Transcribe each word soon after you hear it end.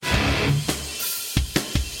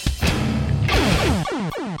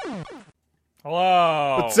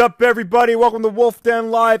Hello. What's up, everybody? Welcome to Wolf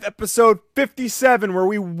Den Live, episode 57, where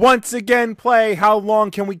we once again play How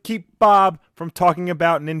Long Can We Keep Bob from talking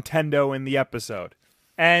about Nintendo in the episode.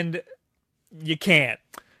 And you can't.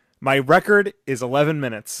 My record is 11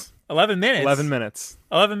 minutes. 11 minutes? 11 minutes.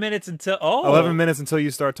 11 minutes until... Oh. 11 minutes until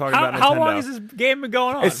you start talking about Nintendo. How long has this game been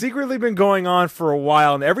going on? It's secretly been going on for a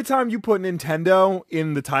while, and every time you put Nintendo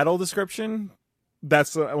in the title description,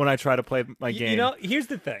 that's when I try to play my game. You know, here's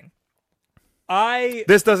the thing.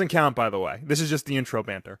 This doesn't count, by the way. This is just the intro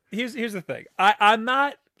banter. Here's the thing. I'm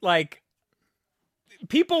not, like...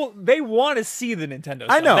 People, they want to see the Nintendo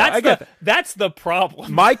stuff. I know, I get that. That's the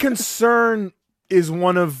problem. My concern is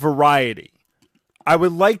one of variety. I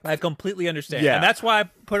would like... I completely understand. Yeah. And that's why I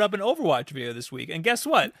put up an Overwatch video this week. And guess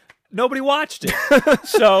what? Nobody watched it.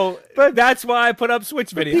 So, But- that's why I put up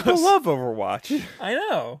Switch videos. People love Overwatch. I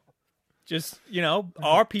know. Just,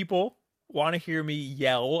 our people want to hear me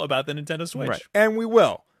yell about the Nintendo Switch. Right. And we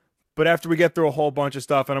will. But after we get through a whole bunch of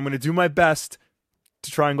stuff, and I'm going to do my best to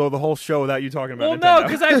try and go the whole show without you talking about Well, Nintendo. no,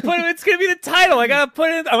 because it's going to be the title. I got to put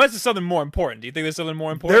it, unless it's something more important. Do you think there's something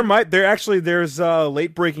more important? There's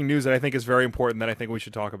late breaking news that I think is very important that I think we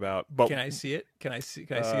should talk about. But Can I see it? Can I see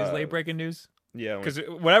his late breaking news? yeah, Because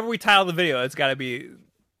whatever we title the video, it's got to be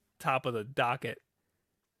top of the docket.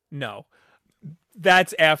 No.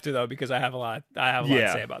 That's after, though, because I have a lot to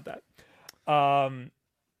say about that.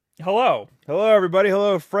 Hello. hello everybody.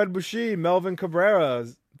 Hello Fred Bushi, Melvin Cabrera,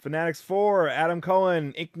 Fanatics 4, Adam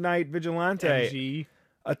Cullen, Ignite Vigilante, MG,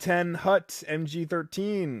 A10 Hut,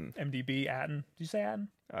 MG13. MDB, Atten. Did you say Atten?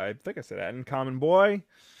 I think I said that. And Common Boy.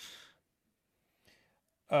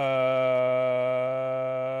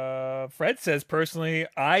 Fred says personally,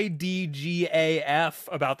 IDGAF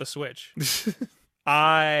about the Switch.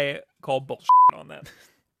 I call bullshit on that.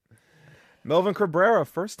 Melvin Cabrera,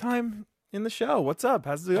 first time in the show. What's up?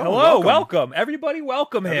 How's it going? Hello, welcome. Everybody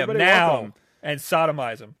welcome him Everybody now welcome. and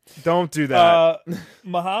sodomize him. Don't do that.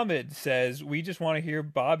 Muhammad says, we just want to hear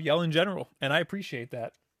Bob yell in general, and I appreciate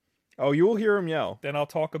that. Oh, you will hear him yell. Then I'll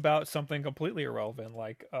talk about something completely irrelevant,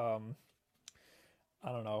 like, I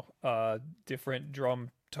don't know, different drum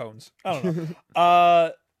tones. I don't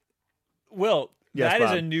know. Will, Yes, that is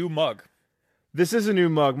Bob. a new mug. This is a new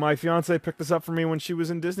mug. My fiance picked this up for me when she was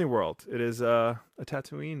in Disney World. It is a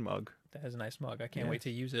Tatooine mug. That is a nice mug. I can't wait to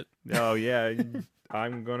use it. Oh, yeah.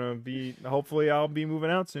 I'm going to be... Hopefully, I'll be moving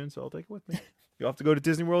out soon, so I'll take it with me. You'll have to go to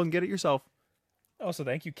Disney World and get it yourself. Also,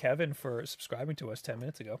 thank you, Kevin, for subscribing to us 10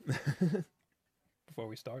 minutes ago before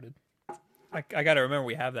we started. I got to remember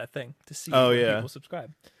we have that thing to see when people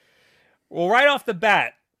subscribe. Well, right off the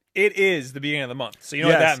bat, it is the beginning of the month, so you know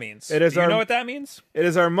what that means. It is. Do you know what that means? It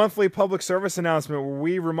is our monthly public service announcement where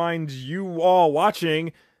we remind you all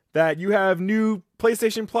watching that you have new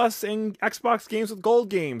PlayStation Plus and Xbox games with Gold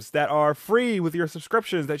games that are free with your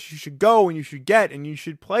subscriptions that you should go and you should get and you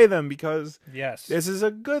should play them because Yes. this is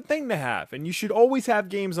a good thing to have and you should always have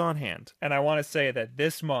games on hand. And I want to say that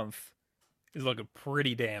this month is looking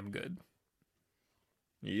pretty damn good.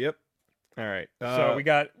 Yep. All right. So we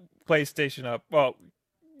got PlayStation up. Well,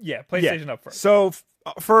 yeah, PlayStation up first. So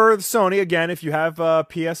for Sony, again, if you have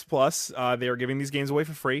PS Plus, they are giving these games away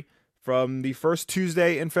for free from the first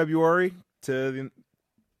Tuesday in February to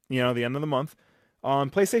the end of the month.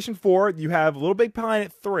 On PlayStation 4, you have Little Big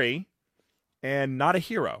Planet 3 and Not a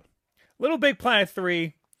Hero. Little Big Planet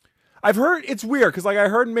 3. I've heard it's weird because I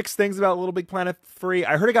heard mixed things about Little Big Planet 3.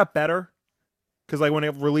 I heard it got better because when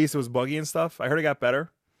it released, it was buggy and stuff. I heard it got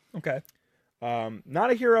better. Okay.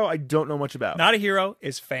 Not a Hero, I don't know much about. Not a Hero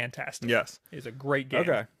is fantastic. Yes. It's a great game.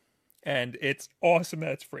 Okay. And it's awesome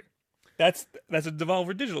that it's free. That's a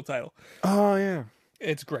Devolver Digital title. Oh, yeah.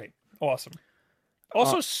 It's great. Awesome.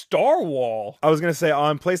 Also, Star Wall. I was going to say,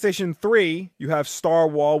 on PlayStation 3, you have Star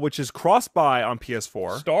Wall, which is cross-buy on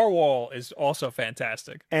PS4. Star Wall is also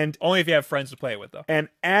fantastic. And Only if you have friends to play it with, though. and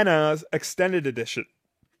Anna's Extended Edition.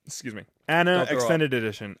 Excuse me. Anna Don't throw Extended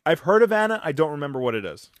Edition. I've heard of Anna. I don't remember what it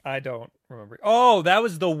is. I don't remember. Oh, that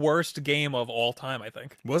was the worst game of all time, I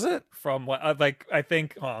think. Was it? From what, I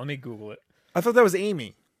think, hold on, let me Google it. I thought that was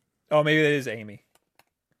Amy. Oh, maybe that is Amy.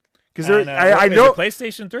 Because I I know...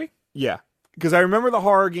 PlayStation 3? Yeah. Because I remember the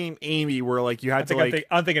horror game Amy where you had to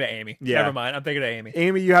I'm thinking of Amy. Yeah. Never mind. I'm thinking of Amy.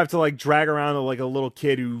 Amy, you have to drag around a little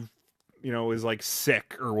kid who, is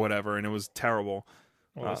sick or whatever, and it was terrible.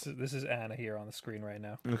 Well, this is Anna here on the screen right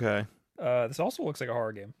now. Okay. This also looks like a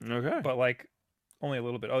horror game, Okay. but only a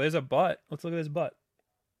little bit. Oh, there's a butt. Let's look at this butt.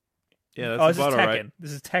 Yeah, This that's is about Tekken. all right.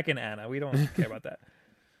 This is Tekken Anna. We don't care about that.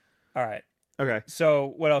 All right. Okay.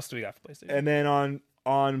 So what else do we got for PlayStation? And then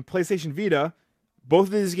on PlayStation Vita, both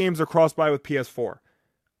of these games are cross-buy with PS4.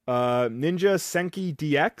 Ninja Senki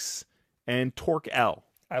DX and Torque L.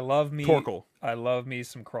 I love me Torkel. I love me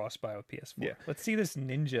some cross-buy with PS4. Yeah. Let's see this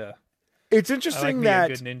Ninja. It's interesting I like that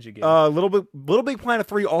me a good Ninja game. Little Big Planet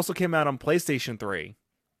 3 also came out on PlayStation 3,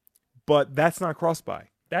 but that's not cross-buy.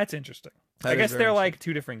 That's interesting. That I guess is they're very like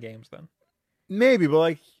two different games then. Maybe, but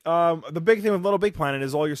like the big thing with Little Big Planet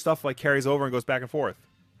is all your stuff like carries over and goes back and forth.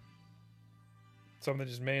 Something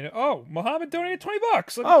just made it. Oh, Muhammad donated $20.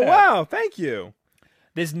 Look at Oh that. wow, thank you.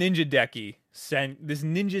 This Ninja Decky, this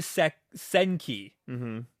Ninja Senki.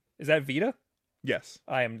 Mm-hmm. Is that Vita? Yes.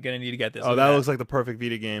 I am gonna need to get this. Oh, Look that at looks like the perfect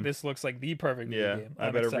Vita game. This looks like the perfect Vita game. I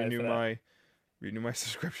I'm better excited for that. renew my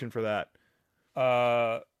subscription for that.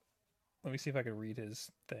 Let me see if I can read his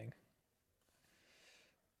thing.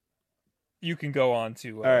 You can go on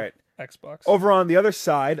to all right. Xbox. Over on the other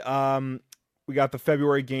side, we got the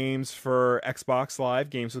February games for Xbox Live,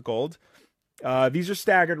 Games with Gold. These are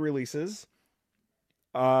staggered releases.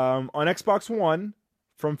 On Xbox One,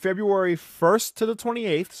 from February 1st to the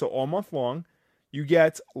 28th, so all month long, you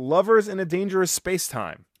get Lovers in a Dangerous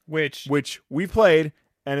Space-Time, which we played,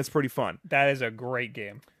 and it's pretty fun. That is a great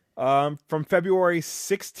game. From February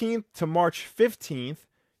 16th to March 15th,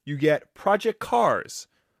 you get Project Cars,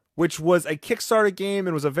 which was a Kickstarter game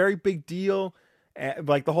and was a very big deal.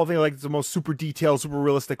 Like the whole thing, like it's the most super detailed, super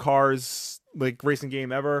realistic cars like racing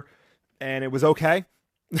game ever, and it was okay.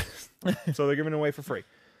 So they're giving it away for free.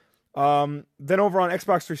 Then over on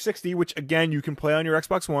Xbox 360, which again you can play on your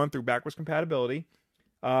Xbox One through backwards compatibility.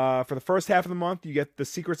 For the first half of the month, you get The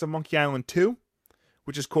Secrets of Monkey Island 2,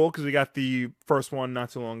 which is cool because we got the first one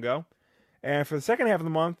not too long ago. And for the second half of the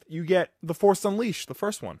month, you get The Force Unleashed, the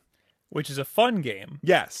first one. Which is a fun game.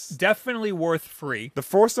 Yes. Definitely worth free. The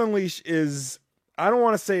Force Unleashed is, I don't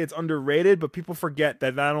want to say it's underrated, but people forget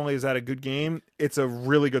that not only is that a good game, it's a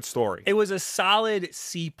really good story. It was a solid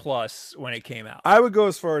C+ when it came out. I would go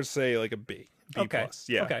as far as say like a B. B+. Okay.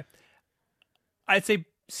 Yeah. Okay. I'd say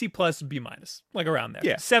C+, B-, like around there.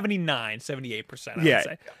 Yeah. 79, 78%, I Yeah. would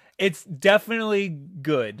say. It's definitely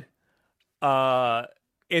good.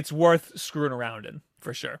 It's worth screwing around in,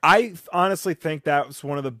 for sure. I honestly think that was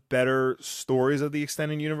one of the better stories of the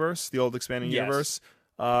extended universe, the old expanding universe,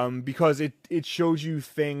 because it shows you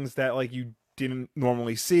things that like you didn't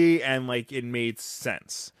normally see, and like it made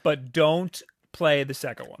sense. But don't play the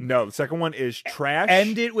second one. No, the second one is trash.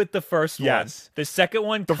 End it with the first one. Yes. The second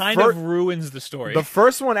one kind of ruins the story. The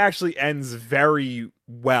first one actually ends very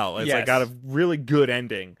well. It's like got a really good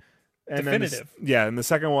ending. And definitive. And the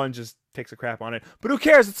second one just takes a crap on it. But who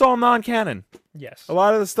cares? It's all non-canon. Yes. A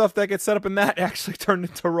lot of the stuff that gets set up in that actually turned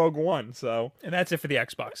into Rogue One. So. And that's it for the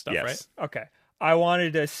Xbox stuff, Yes. right? Okay. I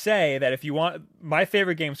wanted to say that if you want, my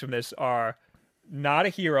favorite games from this are Not a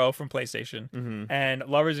Hero from PlayStation and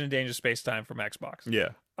Lovers in a Dangerous Space-Time from Xbox. Yeah.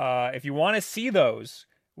 If you want to see those,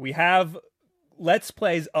 we have Let's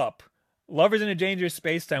Plays up. Lovers in a Dangerous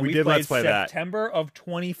Space-Time. We did played Let's Play that. September of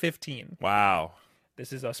 2015. Wow.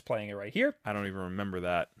 This is us playing it right here. I don't even remember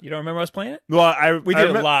that. You don't remember us playing it? Well, We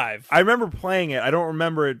did it live. I remember playing it. I don't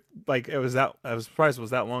remember it like it was that. I was surprised it was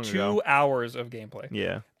that long ago. 2 hours of gameplay.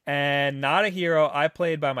 Yeah. And Not a Hero, I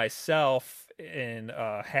played by myself in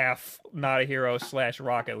half Not a Hero /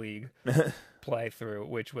 Rocket League playthrough,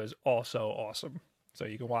 which was also awesome. So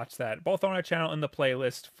you can watch that both on our channel and the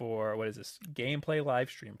playlist for, what is this? Gameplay live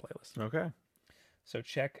stream playlist. Okay. So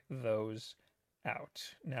check those out.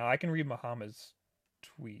 Now I can read Muhammad's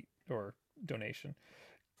tweet or donation.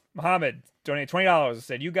 Muhammad donated $20.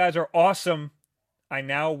 Said, "You guys are awesome. I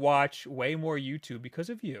now watch way more YouTube because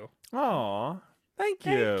of you." Aw. Thank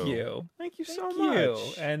you. Thank you. Thank you so Thank much.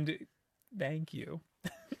 you. And thank you.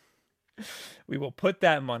 We will put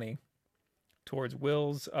that money towards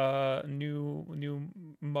Will's new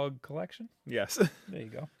mug collection. Yes. There you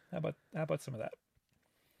go. How about some of that?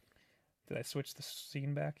 Did I switch the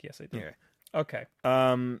scene back? Yes, I did. Yeah. Okay.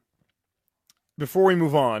 Before we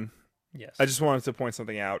move on, Yes. I just wanted to point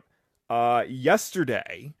something out.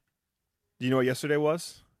 Yesterday, do you know what yesterday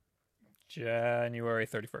was? January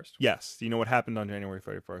 31st. Yes. Do you know what happened on January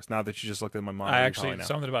 31st? Now that you just looked at my monitor, I you actually probably know.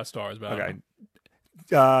 something about stars, but Okay.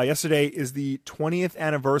 Yesterday is the 20th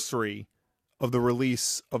anniversary of the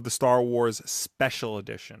release of the Star Wars Special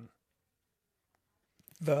Edition.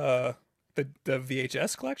 the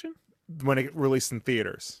VHS collection. When it released in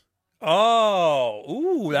theaters. Oh,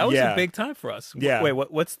 ooh, that was Yeah. a big time for us. Yeah. Wait,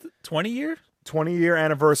 what's the 20 year? 20-year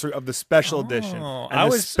anniversary of the Special Edition. Oh, And I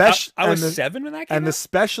the was spec- I was and the- 7 when that came And the out.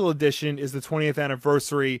 Special Edition is the 20th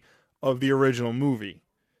anniversary of the original movie.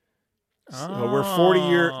 So we're 40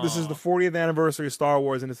 year. This is the 40th anniversary of Star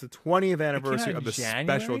Wars, and it's the 20th anniversary out of the in Special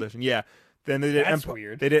January? Edition. Yeah. Then they did That's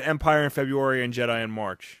weird. They did Empire in February and Jedi in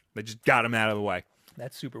March. They just got them out of the way.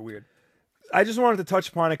 That's super weird. I just wanted to touch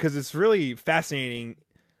upon it because it's really fascinating,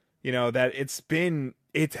 that it's been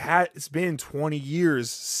 20 years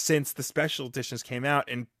since the special editions came out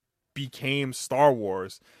and became Star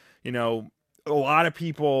Wars. A lot of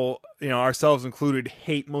people, ourselves included,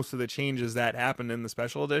 hate most of the changes that happened in the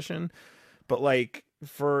special edition. But like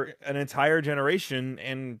for an entire generation,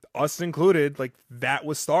 and us included, like that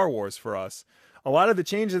was Star Wars for us. A lot of the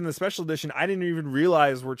changes in the special edition, I didn't even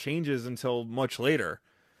realize were changes until much later,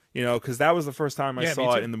 because that was the first time I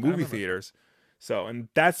saw it in the movie theaters. So, and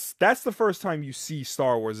that's the first time you see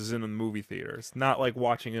Star Wars is in the movie theaters, not like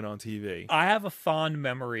watching it on TV. I have a fond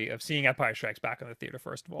memory of seeing Empire Strikes Back in the theater,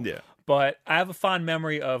 first of all. Yeah. But I have a fond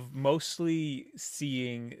memory of mostly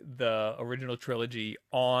seeing the original trilogy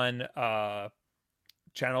on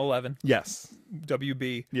Channel 11. Yes.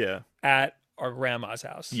 WB. Yeah. At our grandma's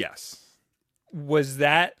house. Yes. Was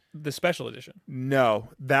that the special edition? No,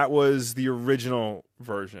 that was the original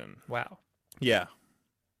version. Wow. Yeah.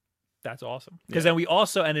 That's awesome. Because then we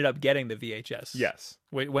also ended up getting the VHS. Yes.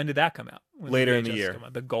 Wait, when did that come out? Later in the year.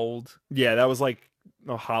 The gold. Yeah, that was like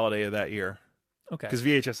a holiday of that year. Okay. Because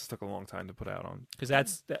VHS took a long time to put out on.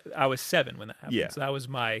 Because I was 7 when that happened. Yeah. So that was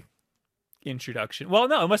my introduction. Well,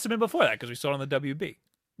 no, it must have been before that because we saw it on the WB.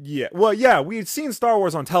 Yeah. Well, yeah, we had seen Star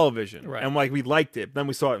Wars on television. Right. And like we liked it. Then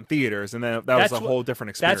we saw it in theaters, and then that was a whole different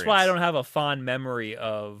experience. That's why I don't have a fond memory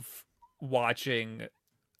of watching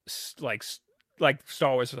like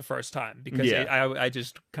Star Wars for the first time, because I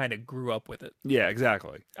just kind of grew up with it. Yeah,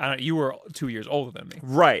 exactly. You were 2 years older than me,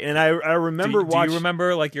 right? And I remember watching. Do you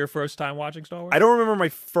remember like your first time watching Star Wars? I don't remember my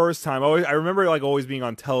first time. I remember like always being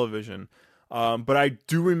on television, but I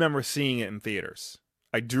do remember seeing it in theaters.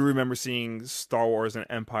 I do remember seeing Star Wars and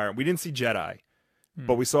Empire. We didn't see Jedi,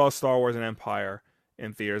 but we saw Star Wars and Empire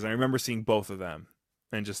in theaters. And I remember seeing both of them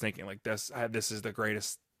and just thinking like this is the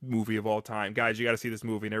greatest movie of all time. Guys, you got to see this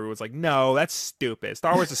movie. And everyone's like, no, that's stupid.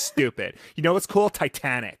 Star Wars is stupid. You know what's cool?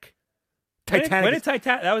 Titanic. When did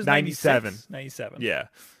Titanic? That was 97. 97. Yeah.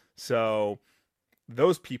 So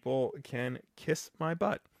those people can kiss my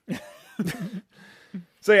butt.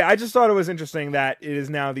 So yeah, I just thought it was interesting that it is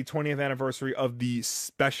now the 20th anniversary of the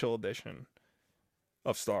special edition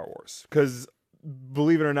of Star Wars. Because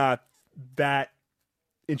believe it or not, that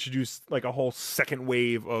introduced like a whole second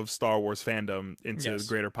wave of Star Wars fandom into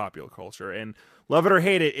greater popular culture. And love it or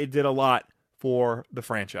hate it, it did a lot for the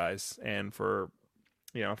franchise and for,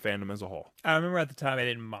 fandom as a whole. I remember at the time I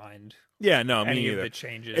didn't mind. Yeah, no, any me of either. the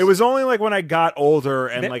changes. It was only like when I got older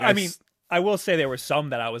and I will say there were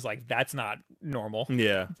some that I was like, that's not normal.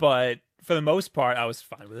 Yeah. But for the most part, I was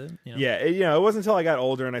fine with it. Yeah, it wasn't until I got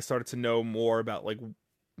older and I started to know more about like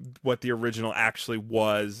what the original actually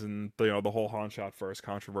was, and the whole Han shot first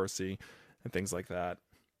controversy and things like that.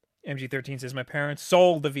 MG13 says, my parents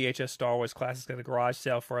sold the VHS Star Wars classics at the garage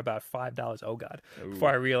sale for about $5. Oh, God. Ooh. Before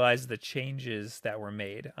I realized the changes that were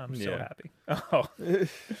made. I'm so happy. Oh.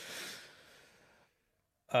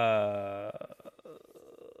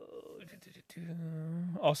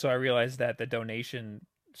 Also, I realized that the donation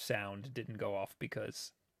sound didn't go off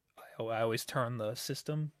because I always turn the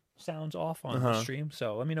system sounds off on the stream.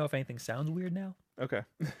 So let me know if anything sounds weird now. Okay.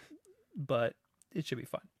 But it should be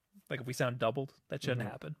fine. Like if we sound doubled, that shouldn't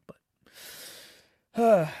happen.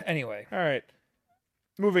 But anyway. All right.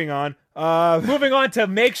 Moving on. Moving on to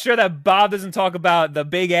make sure that Bob doesn't talk about the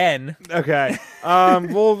Big N. Okay.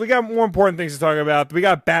 Well, we got more important things to talk about. We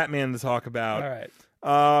got Batman to talk about. All right.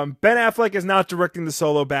 Ben Affleck is not directing the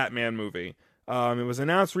solo Batman movie. It was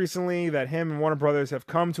announced recently that him and Warner Brothers have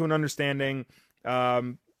come to an understanding. A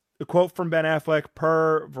quote from Ben Affleck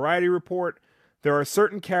per Variety Report: "There are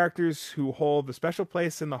certain characters who hold a special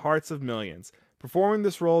place in the hearts of millions. Performing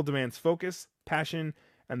this role demands focus, passion,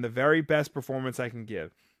 and the very best performance I can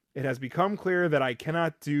give. It has become clear that I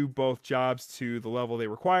cannot do both jobs to the level they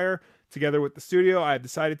require. Together with the studio, I have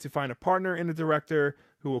decided to find a partner in a director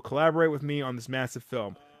who will collaborate with me on this massive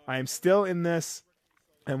film. I am still in this,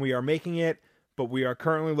 and we are making it, but we are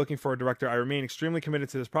currently looking for a director. I remain extremely committed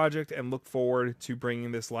to this project and look forward to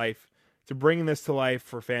bringing this to life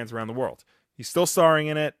for fans around the world." He's still starring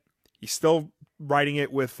in it. He's still writing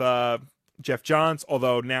it with Jeff Johns,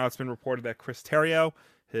 although now it's been reported that Chris Terrio,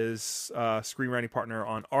 his screenwriting partner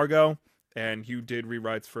on Argo, and who did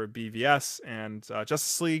rewrites for BVS and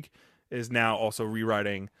Justice League, is now also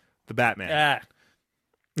rewriting the Batman.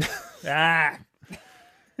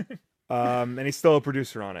 And he's still a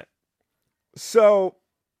producer on it. So,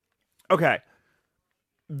 okay.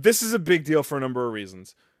 This is a big deal for a number of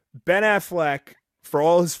reasons. Ben Affleck, for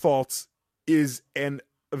all his faults, is a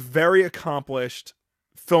very accomplished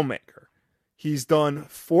filmmaker. He's done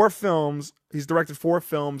 4 films. He's directed 4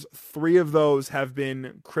 films. 3 of those have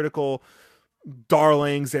been critical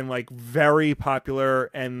darlings and like very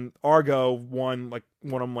popular, and Argo won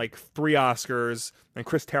them like 3 Oscars, and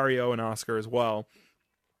Chris Terrio an Oscar as well.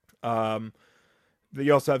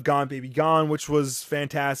 You also have Gone Baby Gone, which was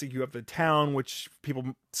fantastic. You have The Town, which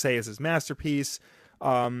people say is his masterpiece.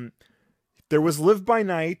 There was Live by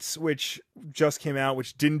Night, which just came out,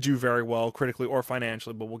 which didn't do very well critically or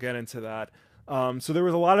financially, but we'll get into that. So there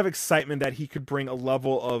was a lot of excitement that he could bring a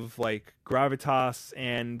level of like gravitas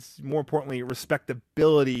and, more importantly,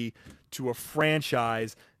 respectability to a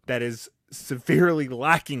franchise that is severely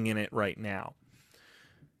lacking in it right now.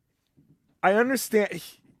 I understand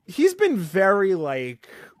he's been very like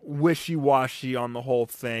wishy-washy on the whole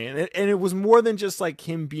thing, and it was more than just like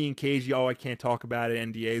him being cagey. Oh, I can't talk about it,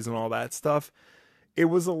 NDAs and all that stuff. It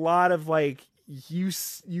was a lot of like you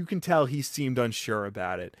can tell he seemed unsure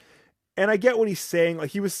about it. And I get what he's saying. Like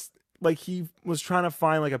he was trying to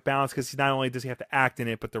find like a balance, because not only does he have to act in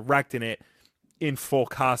it, but direct in it in full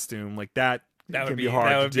costume. Like that can be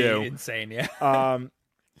hard to do. That would be insane, yeah.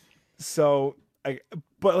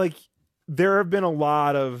 But like there have been a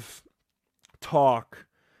lot of talk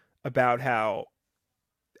about how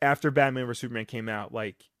after Batman vs Superman came out,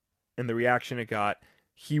 like, and the reaction it got,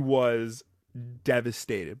 he was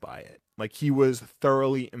devastated by it. Like he was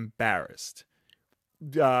thoroughly embarrassed.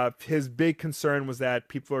 His big concern was that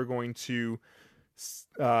people are going to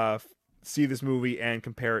see this movie and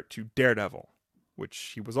compare it to Daredevil,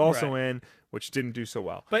 which he was also in, which didn't do so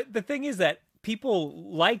well. But the thing is that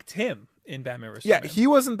people liked him in Batman vs. Superman. Yeah, he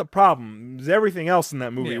wasn't the problem. Everything else in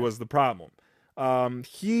that movie was the problem.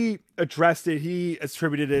 He addressed it. He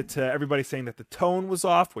attributed it to everybody saying that the tone was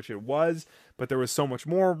off, which it was, but there was so much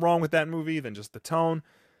more wrong with that movie than just the tone.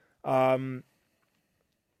 Now,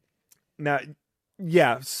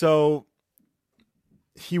 yeah, so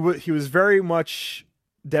he was very much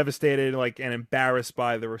devastated, like, and embarrassed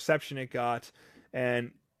by the reception it got.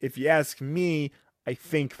 And if you ask me, I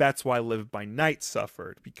think that's why Live by Night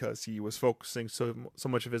suffered, because he was focusing so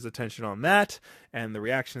much of his attention on that and the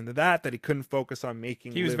reaction to that he couldn't focus on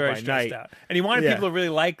making Live by Night. He was very stressed out, and he wanted people to really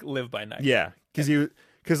like Live by Night. Yeah,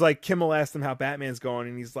 because like Kimmel asked him how Batman's going,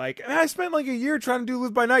 and he's like, I spent like a year trying to do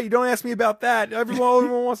Live by Night. You don't ask me about that.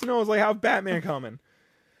 Everyone wants to know is like, how's Batman coming?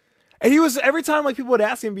 And he was, every time like people would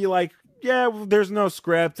ask him, be like, yeah, well, there's no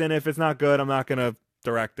script, and if it's not good, I'm not gonna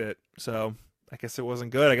direct it. So I guess it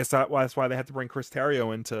wasn't good. I guess that's why they had to bring Chris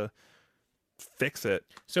Terrio in to fix it.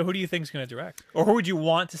 So who do you think is going to direct? Or who would you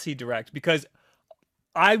want to see direct? Because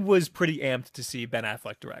I was pretty amped to see Ben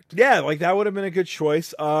Affleck direct. Yeah, like that would have been a good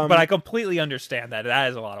choice. But I completely understand that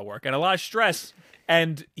is a lot of work and a lot of stress,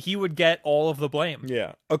 and he would get all of the blame.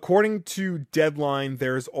 Yeah. According to Deadline,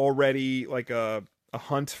 there's already like a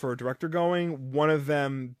hunt for a director going, one of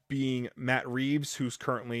them being Matt Reeves, who's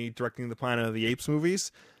currently directing the Planet of the Apes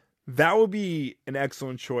movies. That would be an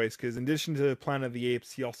excellent choice, because in addition to Planet of the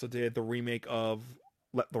Apes, he also did the remake of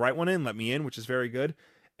Let the Right One In, Let Me In, which is very good.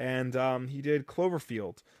 And he did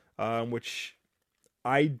Cloverfield, which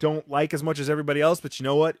I don't like as much as everybody else, but you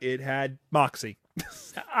know what? It had moxie.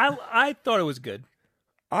 I thought it was good.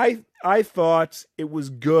 I thought it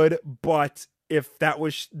was good, but if that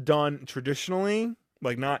was done traditionally,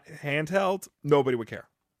 like not handheld, nobody would care.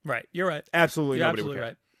 Right, you're right. Absolutely, nobody would care.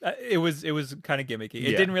 Right. It was kind of gimmicky.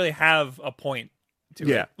 It didn't really have a point to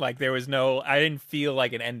it. Like there was no, I didn't feel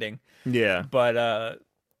like an ending. Yeah. But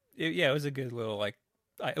it was a good little, like,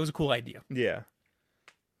 it was a cool idea. Yeah.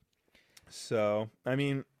 So, I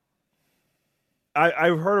mean,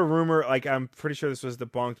 I've heard a rumor, like I'm pretty sure this was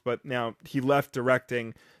debunked, but now he left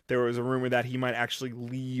directing. There was a rumor that he might actually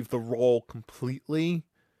leave the role completely,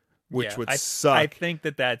 which would suck. I think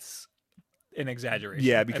that's an exaggeration.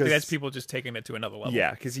 Yeah, because I think that's people just taking it to another level.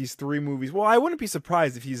 Yeah, because he's 3 movies. Well, I wouldn't be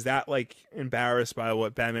surprised if he's that like embarrassed by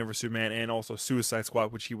what Batman vs Superman and also Suicide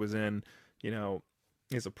Squad, which he was in,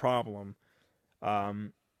 is a problem.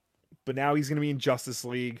 But now he's going to be in Justice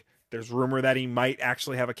League. There's rumor that he might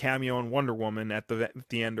actually have a cameo in Wonder Woman at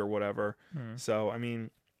the end or whatever. So I mean,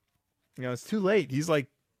 it's too late. He's like,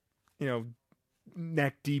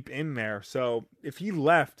 neck deep in there. So if he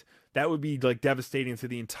left, that would be like devastating to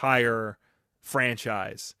the entire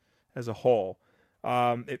franchise as a whole.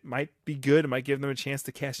 It might be good. It might give them a chance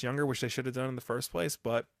to cast younger, which they should have done in the first place.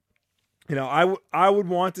 But I would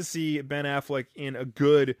want to see Ben Affleck in a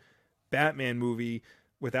good Batman movie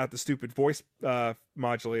without the stupid voice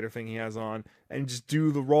modulator thing he has on, and just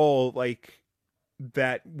do the role like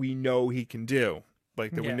that we know he can do,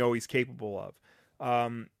 like that we know he's capable of.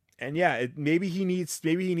 And yeah, maybe he needs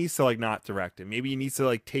to like not direct it. Maybe he needs to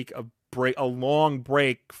like take a long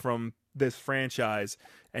break from this franchise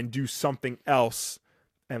and do something else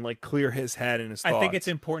and like clear his head and his thoughts. I think it's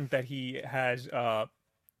important that he has a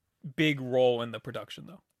big role in the production,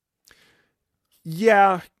 though.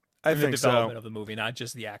 Yeah, I in think the development so. of the movie, not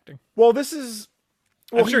just the acting. Well, this is.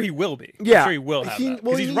 Well, I'm sure he will be. Yeah, I'm sure he will have that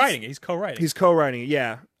because he's writing it. He's co-writing. He's co-writing it.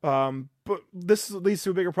 Yeah. But this leads to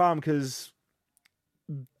a bigger problem because,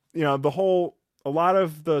 a lot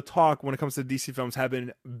of the talk when it comes to DC films have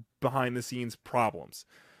been behind the scenes problems.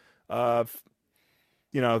 The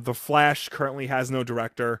Flash currently has no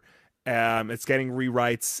director. It's getting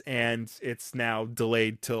rewrites and it's now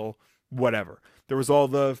delayed till whatever. There was all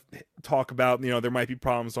the talk about, there might be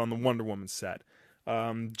problems on the Wonder Woman set.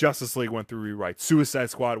 Justice League went through rewrites. Suicide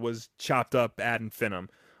Squad was chopped up ad infinitum.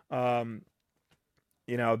 They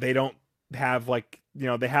don't have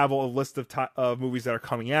they have a list of movies that are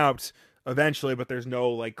coming out eventually, but there's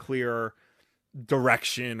no clear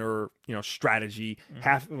direction or strategy. Mm-hmm.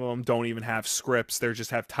 Half of them don't even have scripts. They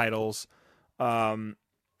just have titles. Aquaman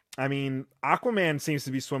seems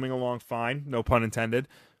to be swimming along fine, no pun intended.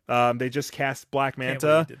 They just cast Black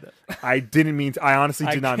Manta. I didn't mean to. I honestly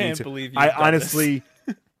did not mean to. I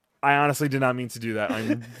honestly did not mean to do that.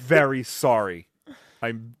 I'm very sorry.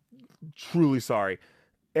 I'm truly sorry.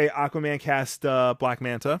 Aquaman cast Black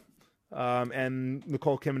Manta, and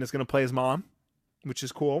Nicole Kidman is going to play his mom, which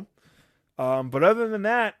is cool. But other than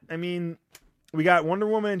that, we got Wonder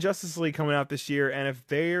Woman and Justice League coming out this year, and if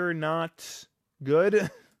they're not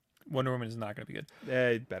good, Wonder Woman is not going to be good.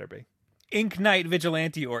 It better be. Ink Knight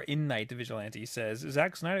Vigilante or In Night Vigilante says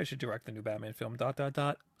Zack Snyder should direct the new Batman film. ...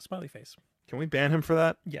 Smiley face. Can we ban him for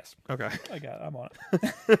that? Yes. Okay. I'm on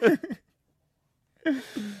it.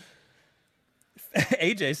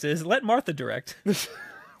 AJ says, let Martha direct.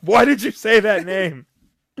 Why did you say that name?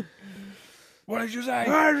 What did you say?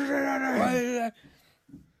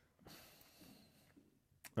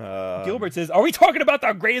 Gilbert says, are we talking about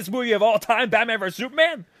the greatest movie of all time, Batman vs.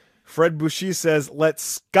 Superman? Fred Bouchy says, let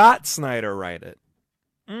Scott Snyder write it.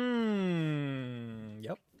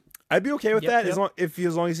 Yep. I'd be okay with that as long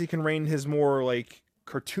as he can rein his more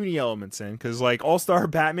cartoony elements in, because All-Star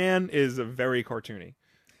Batman is very cartoony.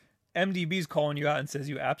 MDB's calling you out and says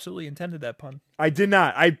you absolutely intended that pun. I did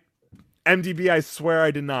not. MDB, I swear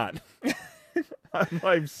I did not.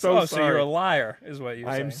 I'm so sorry. So you're a liar, is what you're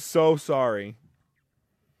saying. I'm so sorry.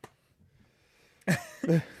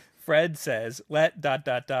 Fred says, let ...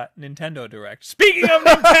 Nintendo direct. Speaking of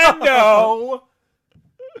Nintendo!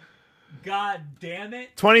 God damn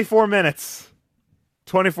it. 24 minutes.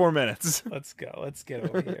 24 minutes. Let's go. Let's get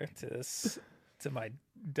over here to my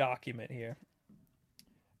document here.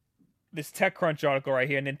 This TechCrunch article right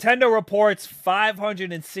here. Nintendo reports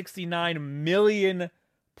 $569 million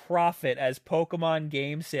profit as Pokemon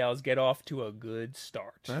game sales get off to a good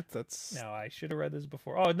start. That's. Now, I should have read this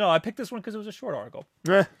before. Oh, no, I picked this one because it was a short article.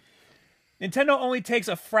 Eh. Nintendo only takes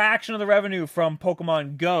a fraction of the revenue from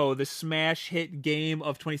Pokemon Go, the smash hit game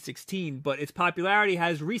of 2016, but its popularity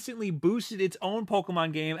has recently boosted its own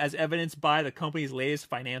Pokemon game as evidenced by the company's latest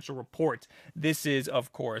financial report. This is,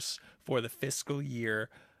 of course, for the fiscal year,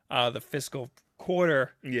 the fiscal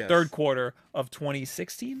quarter, third quarter of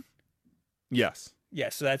 2016? Yes. Yeah,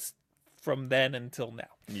 so that's from then until now.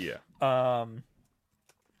 Yeah.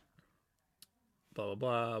 Blah, blah,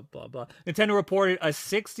 blah, blah, blah. Nintendo reported a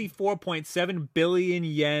 64.7 billion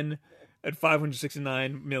yen at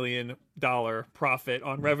 $569 million profit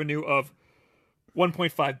on revenue of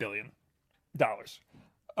 $1.5 billion.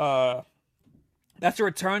 That's a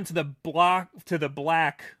return to the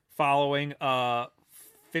black following a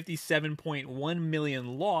 57.1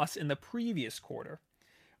 million loss in the previous quarter.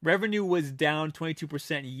 Revenue was down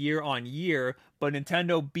 22% year on year, but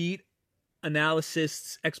Nintendo beat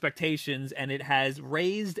analysts' expectations, and it has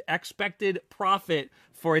raised expected profit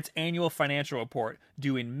for its annual financial report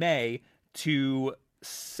due in May to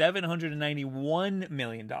 $791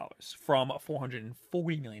 million from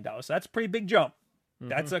 $440 million. So that's a pretty big jump. Mm-hmm.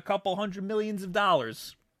 That's a couple $100 millions.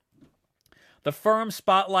 The firm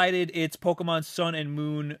spotlighted its Pokemon Sun and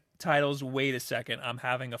Moon titles. Wait a second, I'm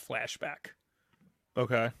having a flashback.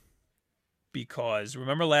 Okay. Because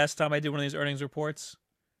remember last time I did one of these earnings reports?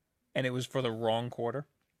 And it was for the wrong quarter?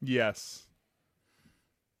 Yes.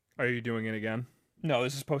 Are you doing it again? No,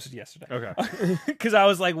 this was posted yesterday. Okay. Because I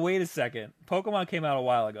was like, wait a second. Pokemon came out a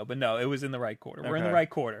while ago, but no, it was in the right quarter. We're in the right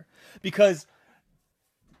quarter. Because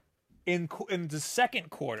in the second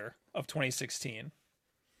quarter of 2016...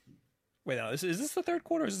 Wait, no, is this the third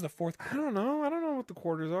quarter or is this the fourth quarter? I don't know. I don't know what the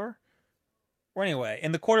quarters are. Well, anyway,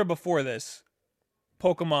 in the quarter before this,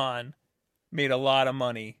 Pokemon made a lot of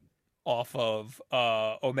money off of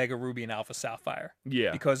Omega Ruby and Alpha Sapphire.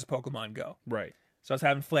 Yeah. Because of Pokemon Go. Right. So I was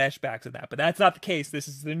having flashbacks of that, but that's not the case. This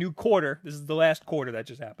is the new quarter. This is the last quarter that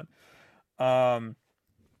just happened.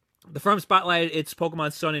 The firm spotlighted its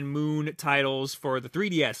Pokemon Sun and Moon titles for the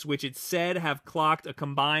 3DS, which it said have clocked a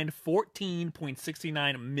combined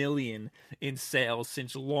 14.69 million in sales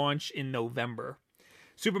since launch in November.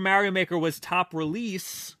 Super Mario Maker was top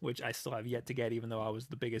release, which I still have yet to get, even though I was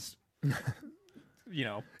the biggest,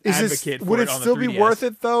 advocate for would it it on still the 3DS. be worth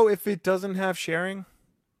it, though, if it doesn't have sharing?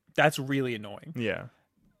 That's really annoying. Yeah.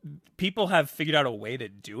 People have figured out a way to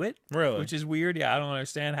do it, Really? which is weird. Yeah, I don't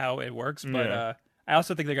understand how it works, but I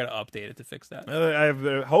also think they're going to update it to fix that.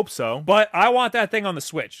 I hope so. But I want that thing on the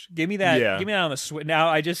Switch. Give me that. Yeah. Give me that on the Switch. Now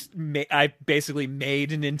I basically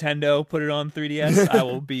made Nintendo put it on 3DS. I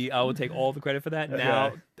will take all the credit for that.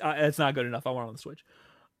 Now it's not good enough. I want it on the Switch.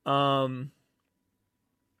 Or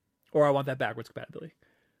I want that backwards compatibility.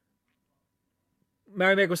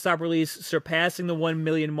 Mario Maker was top release, surpassing the 1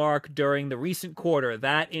 million mark during the recent quarter.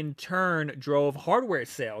 That, in turn, drove hardware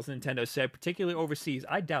sales, Nintendo said, particularly overseas.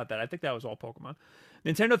 I doubt that. I think that was all Pokemon.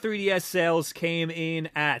 Nintendo 3DS sales came in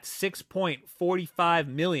at 6.45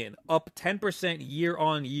 million, up 10% year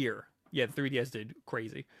on year. Yeah, the 3DS did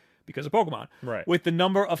crazy because of Pokemon. Right. With the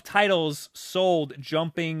number of titles sold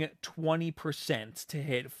jumping 20% to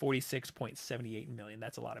hit 46.78 million.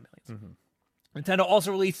 That's a lot of millions. Mm-hmm. Nintendo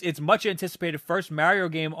also released its much-anticipated first Mario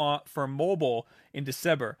game for mobile in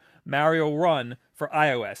December. Mario Run for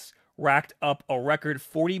iOS racked up a record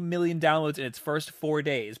 40 million downloads in its first 4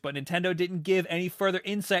 days, but Nintendo didn't give any further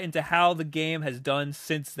insight into how the game has done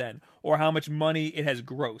since then, or how much money it has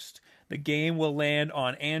grossed. The game will land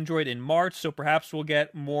on Android in March, so perhaps we'll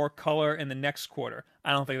get more color in the next quarter.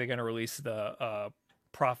 I don't think they're going to release the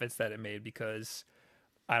profits that it made, because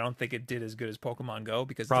I don't think it did as good as Pokemon Go,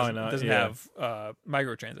 because it doesn't have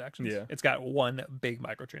microtransactions. Yeah. It's got one big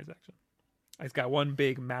microtransaction. It's got one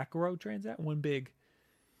big macro transaction.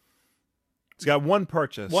 It's got one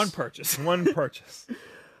purchase. One purchase.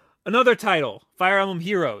 Another title, Fire Emblem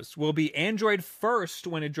Heroes, will be Android first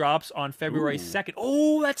when it drops on February 2nd.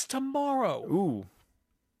 Oh, that's tomorrow. Ooh.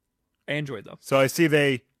 Android, though. So I see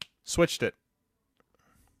they switched it.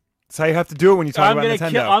 That's how you have to do it when you talk about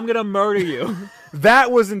Nintendo. I'm going to murder you.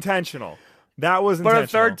 That was intentional. But a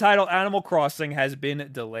third title, Animal Crossing, has been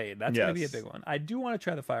delayed. That's going to be a Yes. big one. I do want to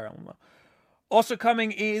try the Fire Emblem, though. Also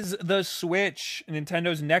coming is the Switch,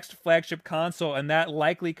 Nintendo's next flagship console, and that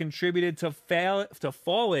likely contributed to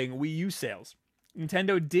falling Wii U sales.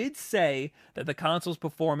 Nintendo did say that the console's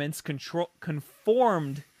performance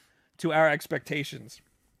conformed to our expectations,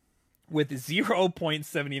 with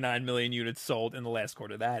 0.79 million units sold in the last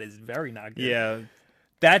quarter. That is very not good. Yeah.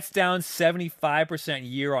 That's down 75%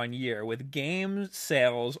 year on year, with game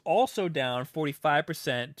sales also down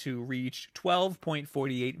 45% to reach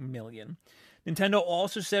 12.48 million. Nintendo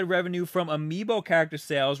also said revenue from Amiibo character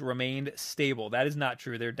sales remained stable. That is not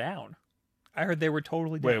true. They're down. I heard they were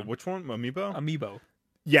totally down. Wait, which one? Amiibo? Amiibo.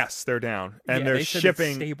 Yes, they're down. And Yeah, they're they said shipping.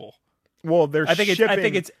 it's stable. Well, they're shipping. I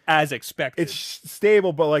think it's as expected. It's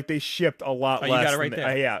stable, but like they shipped a lot less. You got it right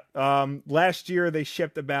there. Yeah. Last year they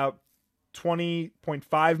shipped about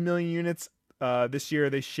 20.5 million units. This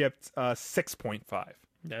year they shipped 6.5.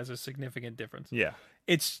 There's a significant difference. Yeah.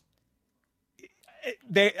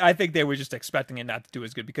 I think they were just expecting it not to do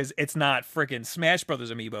as good, because it's not freaking Smash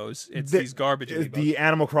Brothers amiibos. It's these garbage amiibos. The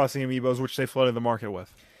Animal Crossing amiibos, which they flooded the market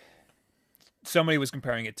with. Somebody was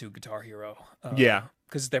comparing it to Guitar Hero. Yeah.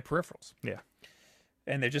 Because they're peripherals. Yeah.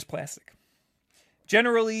 And they're just plastic.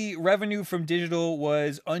 Generally, revenue from digital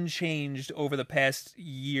was unchanged over the past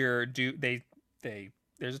year. There's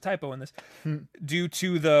a typo in this. Due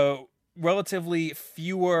to the relatively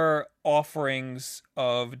fewer offerings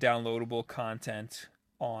of downloadable content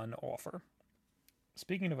on offer.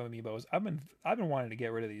 Speaking of amiibos, I've been wanting to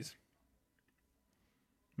get rid of these.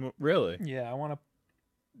 Really? Yeah, I want to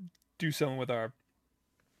do something with our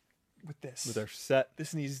set.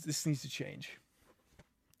 This needs to change.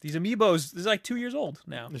 These amiibos, this is like 2 years old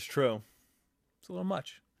now. It's true. It's a little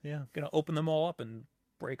much. Yeah. Gonna open them all up and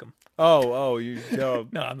break them. You. No,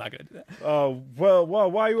 I'm not gonna do that. Oh, well,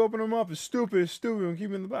 why you open them up? It's stupid. And keep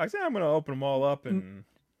them in the box. Yeah, I'm gonna open them all up and.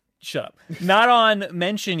 Shut up. Not on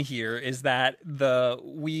mention here is that the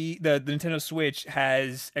Nintendo Switch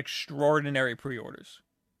has extraordinary pre-orders.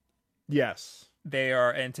 Yes. They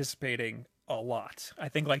are anticipating a lot. I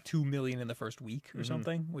think like 2 million in the first week or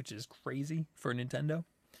something, which is crazy for Nintendo.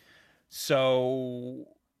 So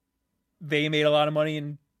they made a lot of money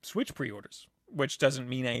in Switch pre-orders, which doesn't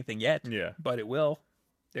mean anything yet. Yeah. But it will.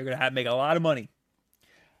 They're going to make a lot of money.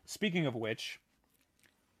 Speaking of which,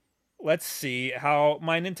 let's see how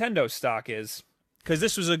my Nintendo stock is. Because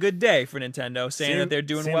this was a good day for Nintendo, saying that they're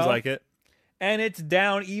doing well. Seems like it. And it's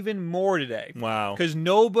down even more today. Wow. Because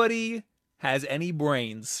nobody has any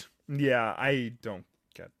brains. Yeah, I don't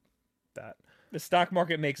get that. The stock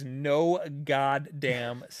market makes no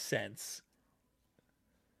goddamn sense.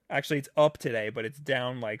 Actually, it's up today, but it's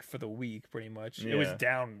down like for the week, pretty much. Yeah. It was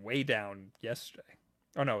down, way down yesterday.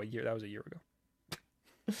 Oh no, that was a year ago.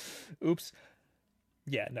 Oops.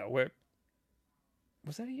 Yeah, no.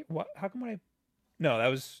 Was that a year? What? How come No, that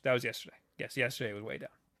was yesterday. Yes, yesterday was way down.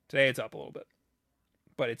 Today it's up a little bit,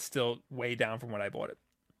 but it's still way down from when I bought it.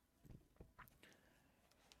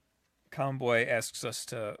 Comboy asks us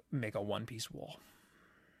to make a one-piece wall.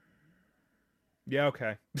 Yeah,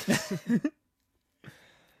 okay.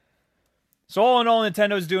 So all in all,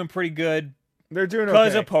 Nintendo's doing pretty good. They're doing okay.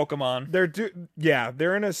 Because of Pokemon.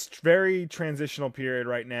 They're in a very transitional period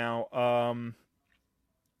right now.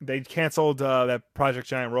 They canceled that Project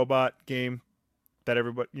Giant Robot game that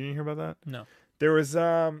everybody. You didn't hear about that? No. There was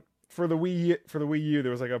for the Wii U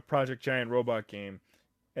there was like a Project Giant Robot game,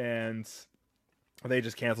 and they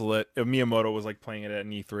just canceled it. Miyamoto was like playing it at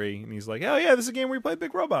an E3, and he's like, "Oh yeah, this is a game where you play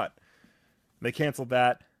Big Robot." They canceled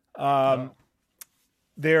that.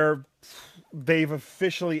 They've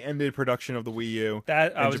officially ended production of the Wii U.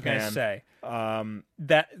 That I was going to say.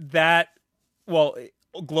 That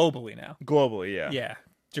globally now. Globally, yeah. Yeah.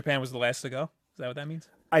 Japan was the last to go. Is that what that means?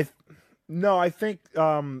 I think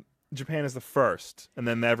Japan is the first, and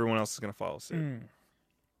then everyone else is going to follow suit.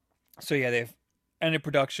 So yeah, they've ended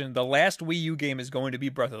production. The last Wii U game is going to be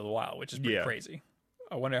Breath of the Wild, which is pretty crazy.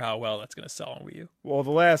 I wonder how well that's going to sell on Wii U. Well,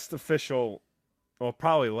 the last official,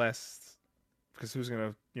 probably last. Because who's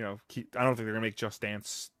gonna, keep? I don't think they're gonna make Just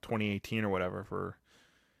Dance 2018 or whatever for.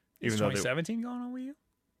 Is 2017 going on Wii U?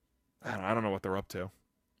 I don't know what they're up to.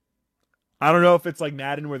 I don't know if it's like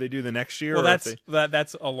Madden where they do the next year. Well,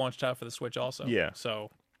 that's a launch title for the Switch also. Yeah. So.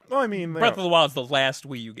 Well, I mean, Breath of the Wild is the last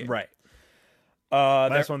Wii U game. Right.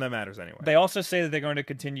 Last one that matters anyway. They also say that they're going to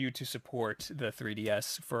continue to support the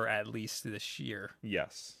 3DS for at least this year.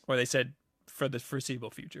 Yes. Or they said. For the foreseeable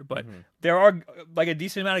future, but there are like a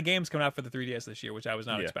decent amount of games coming out for the 3DS this year, which I was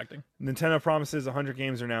not expecting. Nintendo promises 100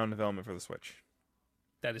 games are now in development for the Switch.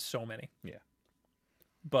 That is so many. Yeah,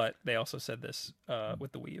 but they also said this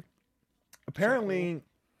with the Wii U. Apparently,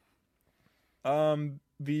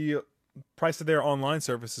 the price of their online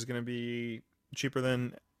service is going to be cheaper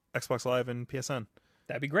than Xbox Live and PSN.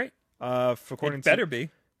 That'd be great. According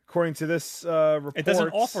to this report, it doesn't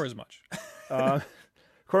offer as much.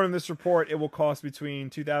 According to this report, it will cost between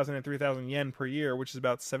 2,000 and 3,000 yen per year, which is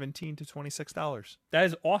about $17 to $26. That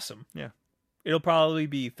is awesome. Yeah. It'll probably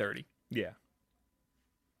be 30. Yeah.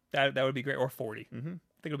 That would be great. Or 40. Mm-hmm. I think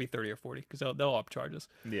it'll be 30 or 40 because they'll upcharge us.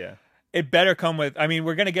 Yeah. It better come with... I mean,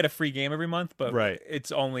 we're going to get a free game every month, but right.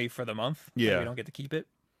 It's only for the month. Yeah. So we don't get to keep it.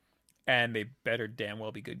 And they better damn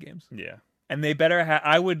well be good games. Yeah. And they better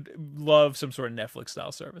I would love some sort of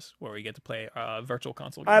Netflix-style service where we get to play virtual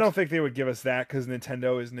console games. I don't think they would give us that because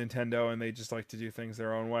Nintendo is Nintendo and they just like to do things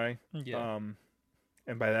their own way. Yeah.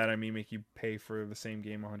 And by that I mean make you pay for the same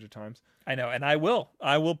game 100 times. I know, and I will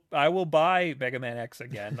buy Mega Man X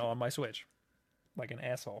again on my Switch, like an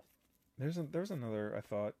asshole. There's another I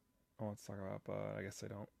thought I want to talk about, but I guess I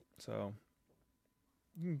don't. So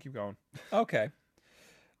you can keep going. Okay.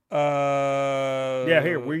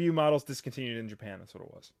 Here Wii U models discontinued in Japan. That's what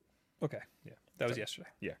it was. Okay. Yeah, that was yesterday.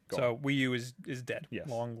 Yeah. So Wii U is dead. Yes.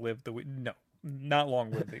 Long live the Wii. No, not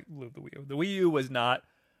long live the Wii U. The Wii U was not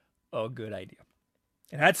a good idea.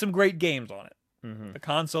 It had some great games on it. Mm-hmm. The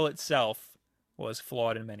console itself was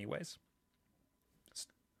flawed in many ways.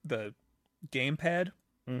 The gamepad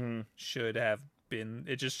should have been.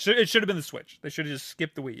 It should have been the Switch. They should have just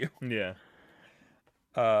skipped the Wii U. Yeah.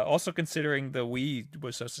 Also considering the Wii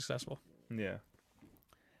was so successful. Yeah.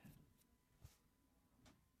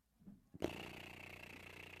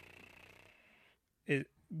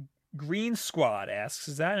 Green Squad asks,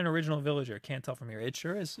 is that an original villager? Can't tell from here. It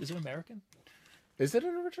sure is. Is it American? Is it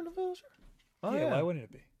an original villager? Oh, yeah. Why wouldn't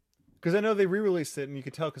it be? Because I know they re-released it and you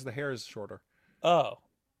could tell because the hair is shorter. Oh.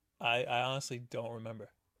 I honestly don't remember.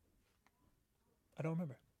 I don't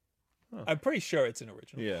remember. Huh. I'm pretty sure it's an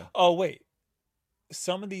original. Yeah. Oh, wait.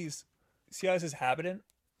 Some of these, see how this is Habitant?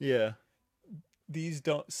 Yeah. These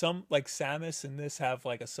don't, some like Samus and this have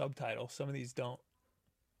like a subtitle. Some of these don't.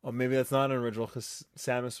 Oh, maybe that's not an original because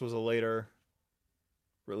Samus was a later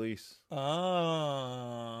release. Oh,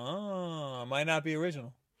 might not be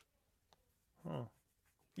original. Huh.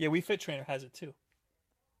 Yeah, Wii Fit Trainer has it too.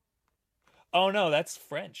 Oh no, that's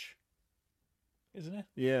French. Isn't it?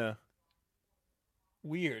 Yeah.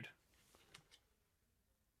 Weird.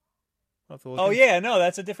 Yeah, no,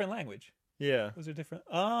 that's a different language. Yeah. Those are different.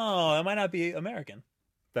 Oh, that might not be American.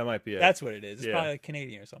 That might be it. That's what it is. It's probably like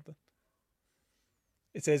Canadian or something.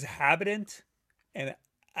 It says Habitant and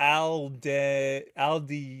Aldino.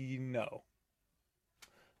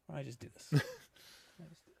 Why don't I just do this?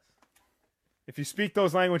 If you speak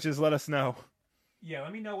those languages, let us know. Yeah,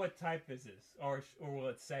 let me know what type this is, or will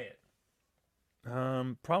it say it?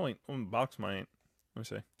 Probably. Box might. Let me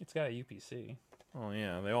see. It's got a UPC. Oh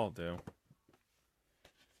yeah, they all do.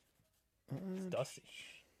 It's dusty.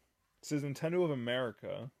 It says Nintendo of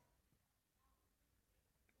America.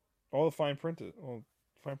 All the fine print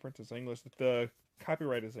is English. The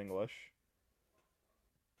copyright is English.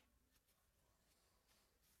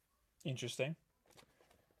 Interesting.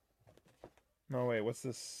 No, wait, what's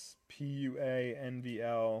this?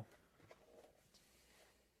 PUANVL.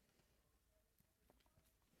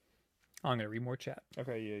 I'm going to read more chat.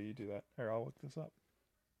 Okay, yeah, you do that. Here, I'll look this up.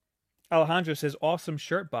 Alejandro says, awesome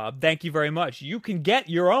shirt, Bob. Thank you very much. You can get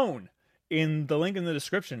your own in the link in the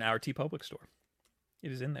description, our TeePublic store.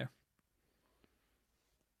 It is in there.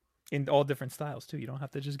 In all different styles, too. You don't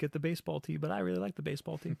have to just get the baseball tee, but I really like the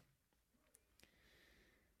baseball tee.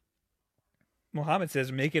 Mohammed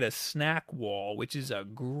says, make it a snack wall, which is a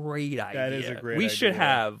great idea. That is a great idea. We should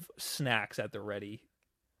have snacks at the ready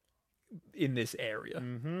in this area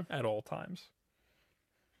at all times.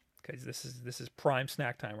 Because this is prime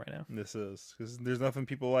snack time right now. This is. Because there's nothing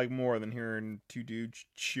people like more than hearing two dudes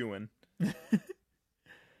chewing.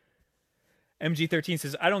 MG13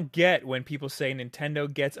 says, I don't get when people say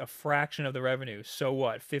Nintendo gets a fraction of the revenue. So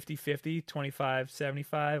what? 50-50,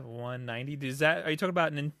 25-75, 190? Are you talking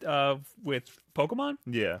about with Pokemon?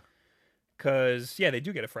 Yeah. Because, yeah, they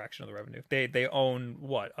do get a fraction of the revenue. They own,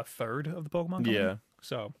 what, a third of the Pokemon company? Yeah.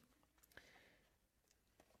 So,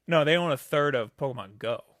 no, they own a third of Pokemon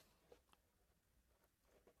Go.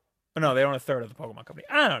 No, they own a third of the Pokemon company.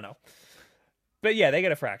 I don't know. But, yeah, they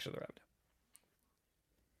get a fraction of the revenue.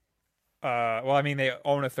 Well, I mean, they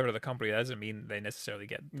own a third of the company. That doesn't mean they necessarily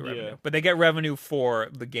get the revenue. But they get revenue for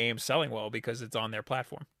the game selling well because it's on their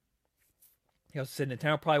platform. He also said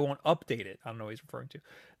Nintendo probably won't update it. I don't know what he's referring to.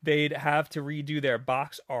 They'd have to redo their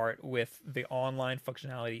box art with the online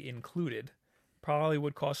functionality included. Probably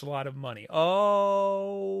would cost a lot of money.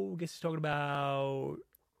 Oh, I guess he's talking about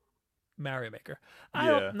Mario Maker. I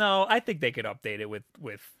don't know. I think they could update it with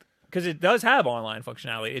because it does have online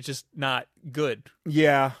functionality. It's just not good.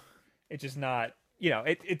 Yeah. It's just not,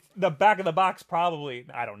 it's the back of the box probably,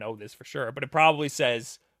 I don't know this for sure, but it probably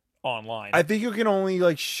says online. I think you can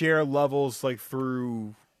only share levels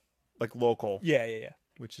through local. Yeah.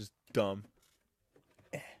 Which is dumb.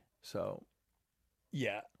 So.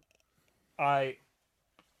 Yeah. I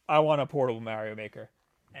want a portable Mario Maker,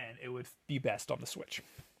 and it would be best on the Switch.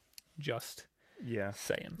 Just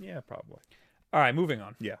saying. Yeah, probably. All right, moving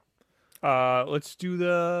on. Yeah. Let's do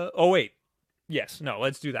the, oh wait. Yes, no,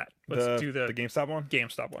 let's do that. Let's do the GameStop one?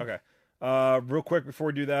 GameStop one. Okay. Real quick, before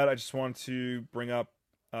we do that, I just want to bring up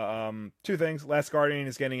two things. Last Guardian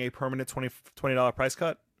is getting a permanent $20 price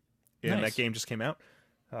cut. And that game just came out.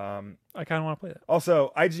 I kind of want to play that.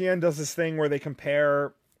 Also, IGN does this thing where they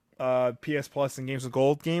compare PS Plus and Games with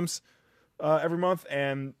Gold games every month,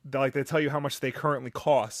 and they tell you how much they currently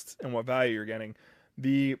cost and what value you're getting.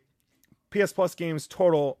 The PS Plus games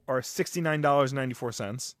total are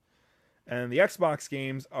 $69.94. And the Xbox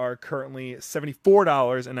games are currently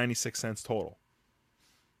 $74.96 total.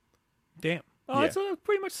 Damn. Oh, it's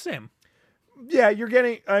pretty much the same. Yeah, you're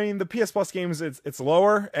getting, the PS Plus games, it's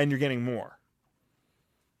lower, and you're getting more.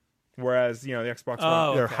 Whereas, the Xbox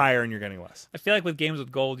One, they're higher and you're getting less. I feel like with Games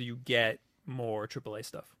with Gold, you get more AAA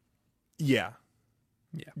stuff. Yeah.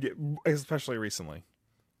 Yeah. Especially recently.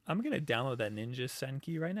 I'm going to download that Ninja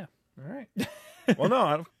Senki right now. All right. Well,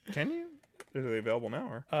 no, can you? Is it available now?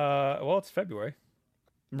 Or? Well, it's February.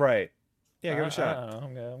 Right. Yeah, give it a shot. I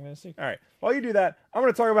don't know. I'm gonna see. All right. While you do that, I'm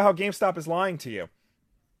going to talk about how GameStop is lying to you.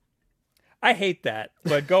 I hate that,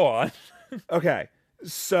 but go on. Okay.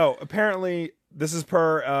 So, apparently, this is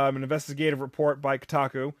per an investigative report by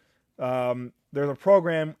Kotaku. There's a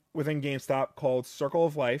program within GameStop called Circle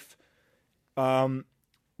of Life,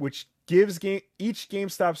 which gives each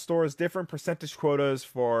GameStop stores different percentage quotas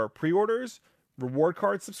for pre-orders, reward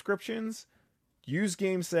card subscriptions, used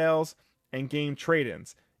game sales, and game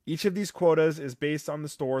trade-ins. Each of these quotas is based on the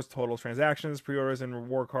store's total transactions. Pre-orders and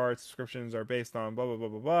reward card subscriptions are based on blah, blah, blah,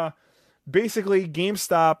 blah, blah. Basically,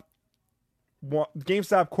 GameStop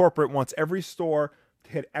corporate wants every store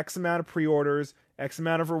to hit X amount of pre-orders, X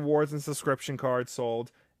amount of rewards and subscription cards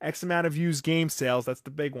sold, X amount of used game sales, that's the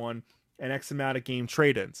big one, and X amount of game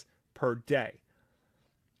trade-ins per day.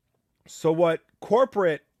 So what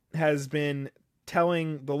corporate has been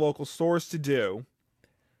telling the local stores to do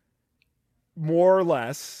more or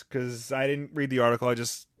less, because I didn't read the article, I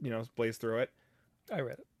just blazed through it. I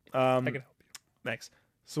read it. I can help you. Thanks.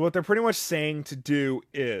 So what they're pretty much saying to do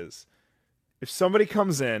is, if somebody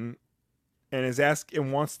comes in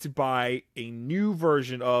and wants to buy a new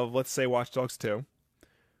version of, let's say, Watch Dogs 2,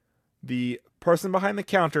 the person behind the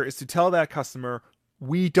counter is to tell that customer,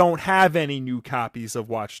 we don't have any new copies of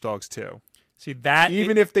Watch Dogs 2. See that,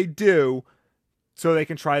 even if they do, so they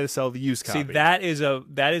can try to sell the used copy. See, that is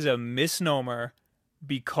a misnomer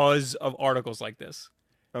because of articles like this.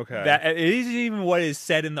 Okay. That it isn't even what is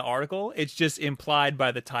said in the article. It's just implied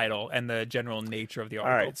by the title and the general nature of the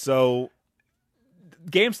article. All right, so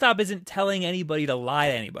GameStop isn't telling anybody to lie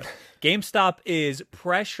to anybody. GameStop is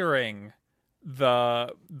pressuring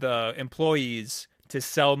the employees to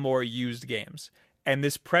sell more used games. And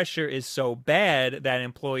this pressure is so bad that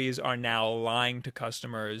employees are now lying to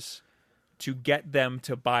customers to get them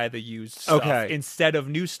to buy the used stuff instead of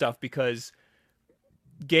new stuff, because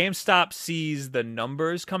GameStop sees the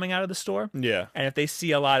numbers coming out of the store. Yeah. And if they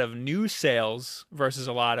see a lot of new sales versus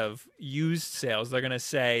a lot of used sales, they're going to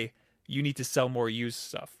say, you need to sell more used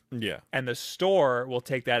stuff. Yeah. And the store will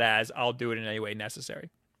take that as, I'll do it in any way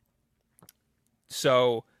necessary.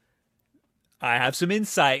 So I have some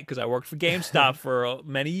insight because I worked for GameStop for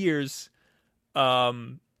many years.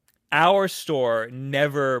 Our store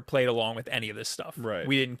never played along with any of this stuff. Right.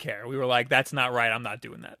 We didn't care. We were like, that's not right. I'm not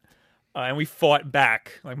doing that. And we fought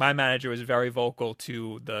back. Like, my manager was very vocal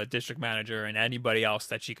to the district manager and anybody else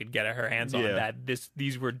that she could get her hands on that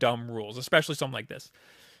these were dumb rules, especially something like this.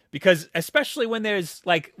 Because especially when there's,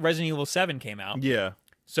 like, Resident Evil 7 came out. Yeah.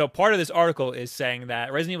 So part of this article is saying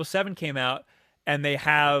that Resident Evil 7 came out and they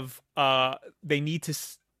have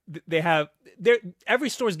every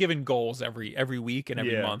store's given goals every week and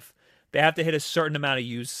every month. They have to hit a certain amount of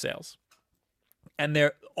used sales. And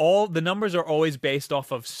the numbers are always based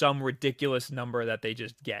off of some ridiculous number that they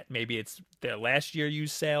just get. Maybe it's their last year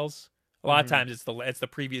used sales. A lot of times it's the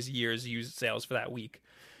previous year's used sales for that week.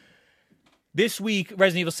 This week,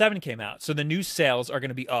 Resident Evil 7 came out, so the new sales are going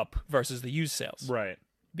to be up versus the used sales. Right.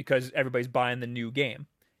 Because everybody's buying the new game.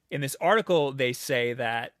 In this article, they say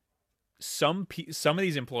that some of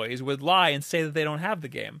these employees would lie and say that they don't have the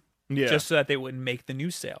game. Yeah. Just so that they wouldn't make the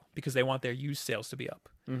new sale, because they want their used sales to be up.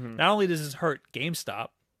 Mm-hmm. Not only does this hurt GameStop,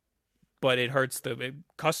 but it hurts the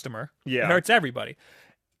customer. Yeah. It hurts everybody.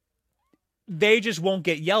 They just won't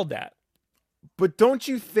get yelled at. But don't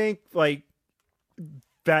you think, like,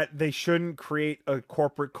 that they shouldn't create a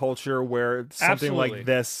corporate culture where something like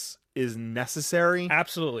this is necessary?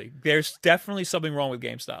 Absolutely. There's definitely something wrong with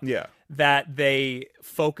GameStop. Yeah. That they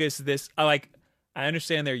focus this, I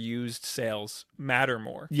understand their used sales matter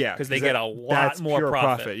more. Yeah. Because they get a lot more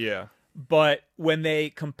profit. Yeah. But when they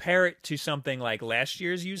compare it to something like last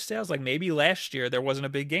year's used sales, like maybe last year there wasn't a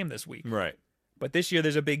big game this week. Right. But this year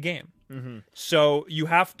there's a big game. Mm-hmm. So you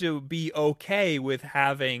have to be okay with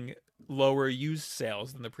having lower used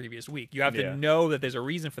sales than the previous week. You have to know that there's a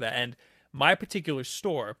reason for that. And my particular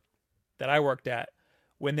store that I worked at,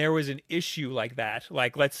 when there was an issue like that,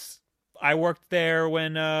 I worked there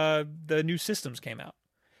when the new systems came out.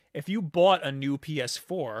 If you bought a new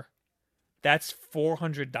PS4, that's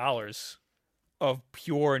 $400 of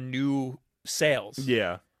pure new sales.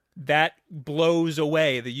 Yeah. That blows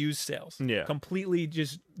away the used sales. Yeah. Completely.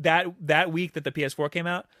 Just that week that the PS4 came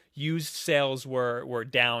out, used sales were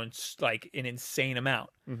down like an insane amount.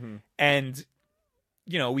 Mm-hmm. And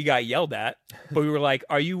we got yelled at, but we were like,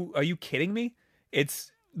 are you kidding me?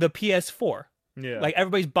 It's the PS4. Yeah. Like,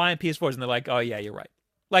 everybody's buying PS4s and they're like, oh yeah, you're right.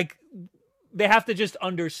 Like, they have to just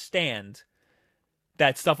understand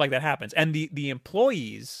that stuff like that happens. And the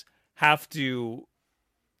employees have to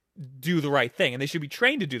do the right thing, and they should be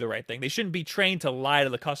trained to do the right thing. They shouldn't be trained to lie to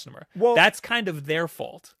the customer. Well, that's kind of their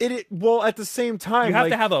fault. Well, at the same time, you have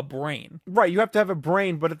to have a brain. Right, you have to have a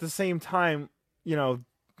brain, but at the same time,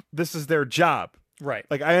 this is their job. Right.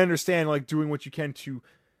 Like, I understand, like, doing what you can to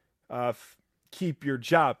keep your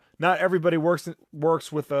job. Not everybody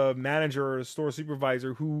works with a manager or a store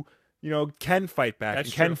supervisor who can fight back. That's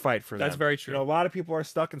and true. Can fight for them. That's very true. A lot of people are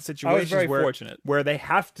stuck in situations where they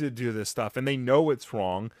have to do this stuff and they know it's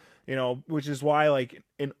wrong. Which is why, like,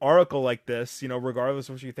 an article like this, regardless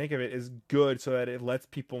of what you think of it, is good, so that it lets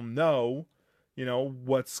people know,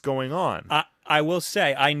 what's going on. I will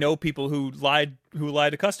say, I know people who lied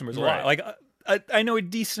to customers a lot. Like, I know a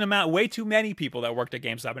decent amount, way too many people that worked at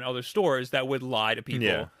GameStop and other stores that would lie to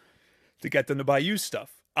people to get them to buy used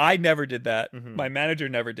stuff. I never did that. Mm-hmm. My manager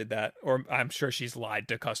never did that. Or I'm sure she's lied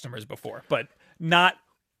to customers before, but not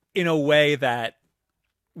in a way that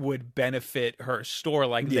would benefit her store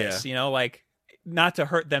like this. Like, not to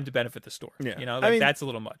hurt them to benefit the store. Yeah. You know, like, that's a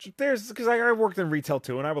little much. There's because I worked in retail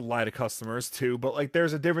too, and I would lie to customers too. But like,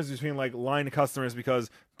 there's a difference between like lying to customers because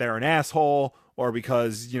they're an asshole or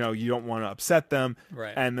because you don't want to upset them,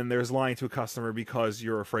 right? And then there's lying to a customer because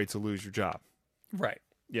you're afraid to lose your job, right?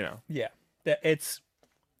 Yeah. It's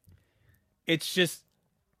just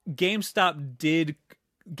GameStop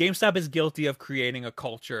is guilty of creating a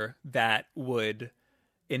culture that would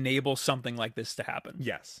enable something like this to happen.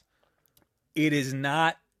 Yes. It is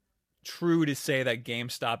not true to say that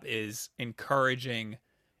GameStop is encouraging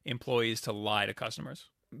employees to lie to customers.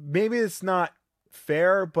 Maybe it's not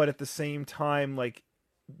fair, but at the same time, like,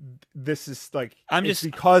 this is like, it's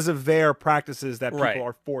because of their practices that people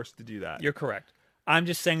are forced to do that. You're correct. I'm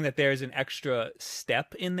just saying that there's an extra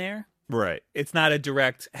step in there. Right. It's not a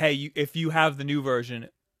direct, hey, if you have the new version,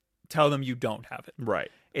 tell them you don't have it. Right.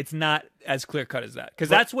 It's not as clear cut as that, because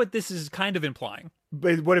that's what this is kind of implying.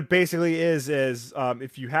 But what it basically is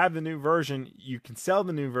if you have the new version, you can sell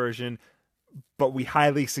the new version, but we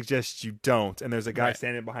highly suggest you don't. And there's a guy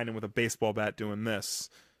standing behind him with a baseball bat doing this.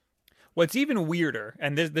 What's even weirder,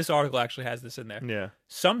 and this article actually has this in there. Yeah.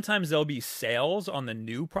 Sometimes there'll be sales on the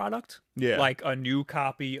new product. Yeah. Like a new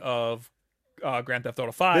copy of Grand Theft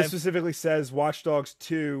Auto 5. This specifically says Watch Dogs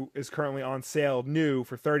 2 is currently on sale new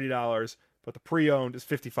for $30, but the pre-owned is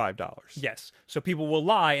 $55. Yes. So people will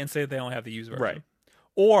lie and say that they only have the used version. Right.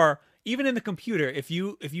 Or even in the computer, if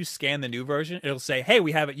you scan the new version, it'll say, hey,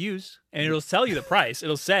 we have it used. And it'll tell you the price.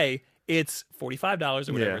 It'll say it's $45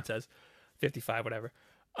 or whatever it says. 55, whatever.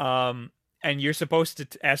 And you're supposed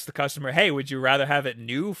to ask the customer, hey, would you rather have it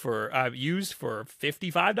new for used for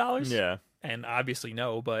 $55? Yeah. And obviously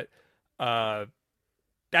no, but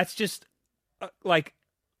that's just like,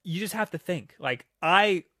 you just have to think. Like,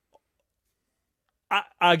 I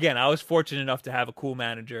was fortunate enough to have a cool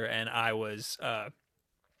manager, and I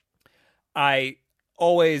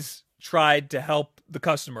always tried to help the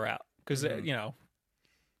customer out because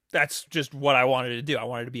that's just what I wanted to do. I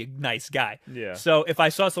wanted to be a nice guy. Yeah. So if I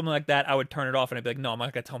saw something like that, I would turn it off and I'd be like, no, I'm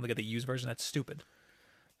not gonna tell them to get the used version. That's stupid.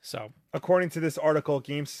 So according to this article,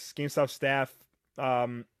 GameStop staff,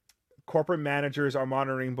 corporate managers are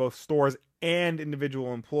monitoring both stores and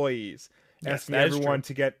individual employees, asking everyone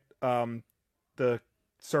to get the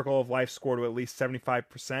Circle of Life score to at least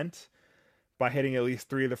 75% by hitting at least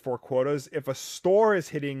 3 of the 4 quotas. If a store is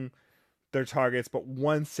hitting their targets, but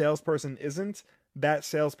one salesperson isn't, that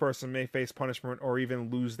salesperson may face punishment or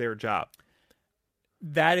even lose their job.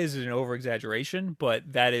 That is an over-exaggeration,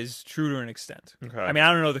 but that is true to an extent. Okay. I mean,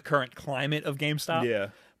 I don't know the current climate of GameStop. Yeah.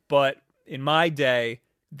 But in my day,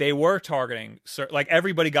 they were targeting, like,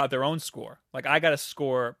 everybody got their own score. Like, I got a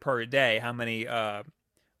score per day, how many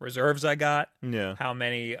reserves I got, how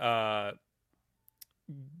many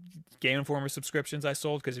Game Informer subscriptions I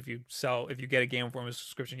sold, because if you get a Game Informer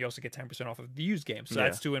subscription, you also get 10% off of the used games. So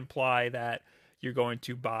that's to imply that you're going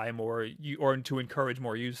to buy more, or to encourage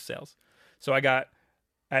more used sales. So I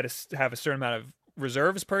had to have a certain amount of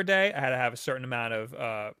reserves per day. I had to have a certain amount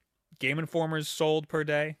of Game Informers sold per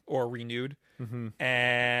day or renewed,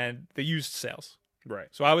 and the used sales. Right.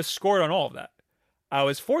 So I was scored on all of that. I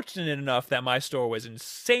was fortunate enough that my store was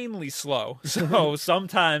insanely slow, so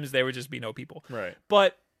sometimes there would just be no people. Right.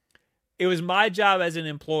 But it was my job as an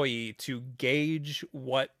employee to gauge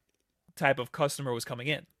what type of customer was coming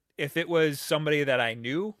in. If it was somebody that I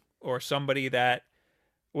knew, or somebody that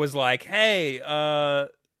was like, hey,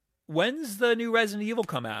 when's the new Resident Evil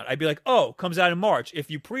come out? I'd be like, oh, comes out in March.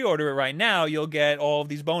 If you pre-order it right now, you'll get all of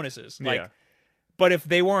these bonuses. But if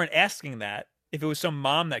they weren't asking that, if it was some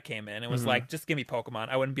mom that came in and was like, just give me Pokemon,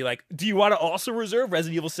 I wouldn't be like, do you want to also reserve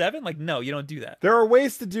Resident Evil 7? Like, no, you don't do that. There are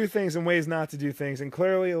ways to do things and ways not to do things, and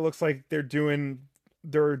clearly it looks like they're doing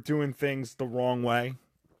things the wrong way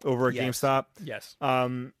over at GameStop. Yes.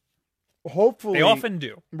 Hopefully they often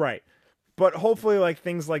do. Right. But hopefully, like,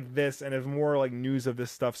 things like this, and if more like news of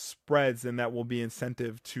this stuff spreads, then that will be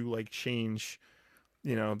incentive to like change,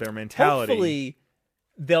 their mentality. Hopefully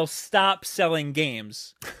they'll stop selling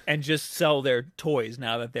games and just sell their toys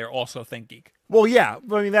now that they're also ThinkGeek. Well, yeah.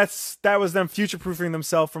 I mean, that was them future-proofing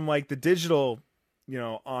themselves from like the digital,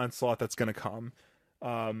 onslaught that's going to come.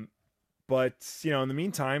 But in the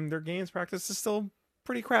meantime, their games practice is still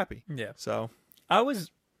pretty crappy. Yeah. So I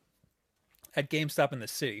was at GameStop in the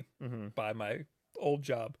city by my old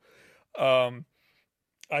job. I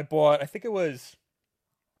bought, I think it was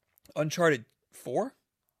Uncharted 4.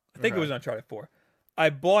 I think it was Uncharted 4. I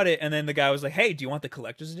bought it, and then the guy was like, hey, do you want the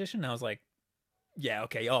collector's edition? And I was like, yeah,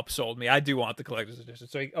 okay, you upsold me. I do want the collector's edition.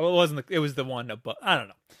 So it was the one, but I don't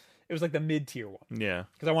know. It was like the mid-tier one. Yeah.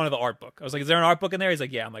 Because I wanted the art book. I was like, is there an art book in there? He's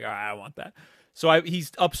like, yeah. I'm like, all right, I want that. So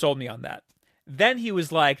he's upsold me on that. Then he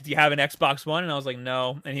was like, "Do you have an Xbox One?" And I was like,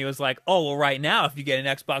 "No." And he was like, "Oh, well, right now, if you get an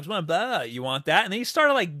Xbox One, blah, you want that?" And then he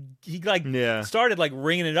started started like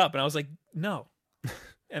ringing it up, and I was like, "No."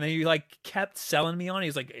 And then he like kept selling me on it.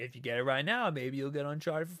 He's like, "If you get it right now, maybe you'll get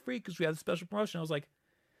Uncharted for free because we have the special promotion." I was like,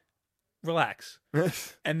 "Relax."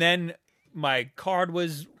 And then my card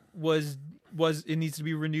was it needs to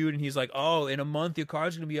be renewed, and he's like, "Oh, in a month your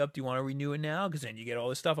card's gonna be up. Do you want to renew it now? Because then you get all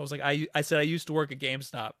this stuff." I was like, I said I used to work at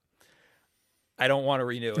GameStop. I don't want to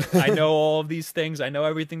renew it. I know all of these things. I know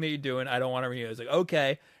everything that you're doing. I don't want to renew it. I was like,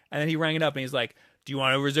 okay. And then he rang it up and he's like, "Do you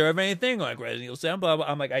want to reserve anything? Like Resident Evil 7, blah, blah."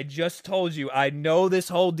 I'm like, "I just told you. I know this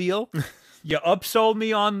whole deal. You upsold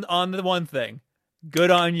me on the one thing. Good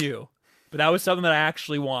on you. But that was something that I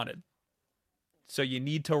actually wanted. So you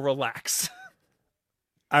need to relax."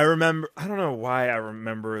 I don't know why I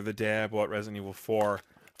remember the day I bought Resident Evil 4.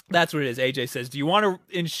 That's what it is. AJ says, "Do you want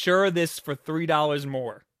to insure this for $3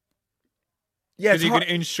 more?" Yeah, because you can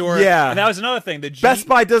insure. Yeah, and that was another thing. Best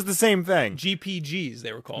Buy does the same thing. GPGs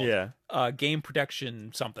they were called. Yeah, game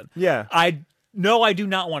protection something. Yeah, I do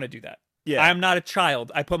not want to do that. Yeah, I'm not a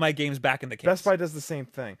child. I put my games back in the case. Best Buy does the same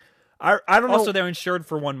thing. I don't know. Also, they're insured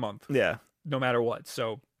for 1 month. Yeah, no matter what.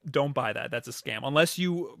 So don't buy that. That's a scam unless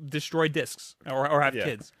you destroy discs or have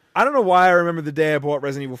kids. I don't know why I remember the day I bought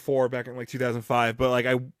Resident Evil 4 back in like 2005, but like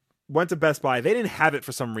I went to Best Buy. They didn't have it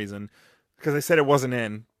for some reason because they said it wasn't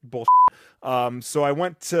in. Bullshit. So I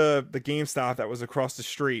went to the GameStop that was across the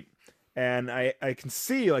street, and I can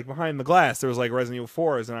see like behind the glass there was like Resident Evil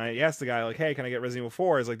 4s, and I asked the guy like, "Hey, can I get Resident Evil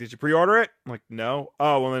 4?" He's like, "Did you pre-order it?" I'm like, "No."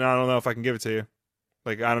 "Oh, well then I don't know if I can give it to you.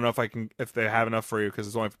 Like I don't know if they have enough for you because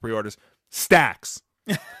it's only for pre-orders." Stacks,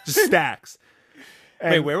 just stacks.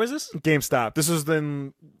 And wait, where was this? GameStop. This was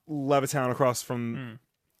in Levittown across from,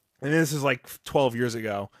 and this is like 12 years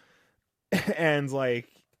ago, and like.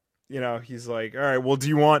 He's like, "All right, well, do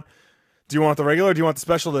you want the regular or do you want the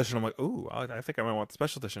special edition?" I'm like, "Ooh, I think I might want the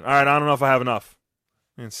special edition." "All right, I don't know if I have enough."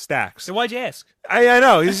 And stacks. So why'd you ask? I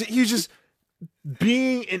know. He's just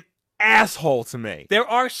being an asshole to me. There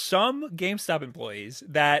are some GameStop employees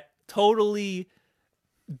that totally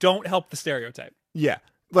don't help the stereotype. Yeah.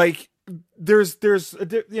 Like, there's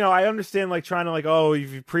I understand, like, trying to, like, oh,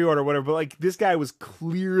 if you pre-order whatever, but, like, this guy was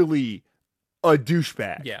clearly a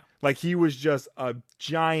douchebag. Yeah. Like, he was just a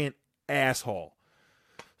giant asshole.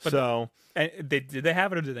 And did they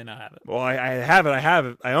have it or did they not have it? Well, I have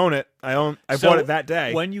it. I own it. I bought it that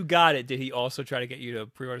day. When you got it, did he also try to get you to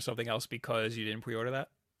pre-order something else because you didn't pre-order that?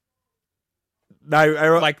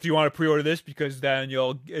 Like, do you want to pre-order this because then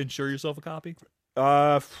you'll insure yourself a copy?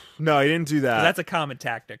 No, he didn't do that. That's a common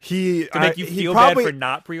tactic. To make you feel bad for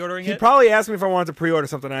not pre-ordering it? He probably asked me if I wanted to pre-order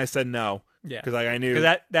something, and I said no. Yeah, because I knew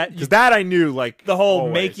that I knew, like, the whole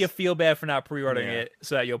always. Make you feel bad for not pre-ordering it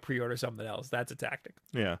so that you'll pre-order something else. That's a tactic.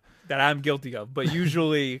 Yeah, that I'm guilty of, but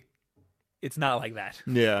usually it's not like that.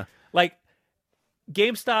 Yeah, like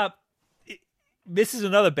GameStop. This is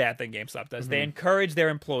another bad thing GameStop does. They encourage their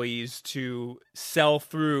employees to sell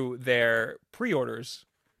through their pre-orders.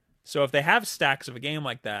 So if they have stacks of a game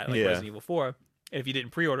like that, like Resident Evil 4. If you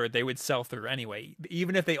didn't pre-order it, they would sell through anyway.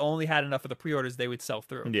 Even if they only had enough of the pre-orders, they would sell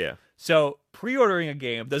through. Yeah. So pre-ordering a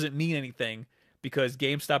game doesn't mean anything because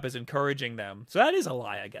GameStop is encouraging them. So that is a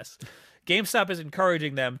lie, I guess. GameStop is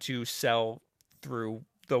encouraging them to sell through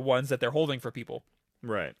the ones that they're holding for people.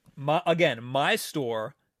 Right. My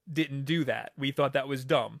store didn't do that. We thought that was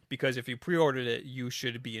dumb because if you pre-ordered it, you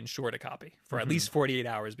should be insured a copy for at least 48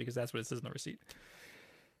 hours because that's what it says in the receipt.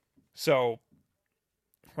 So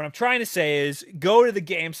what I'm trying to say is go to the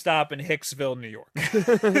GameStop in Hicksville, New York.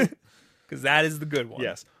 Because that is the good one.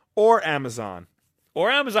 Yes. Or Amazon.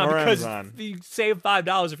 Because you save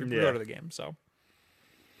 $5 if you pre-order the game. So,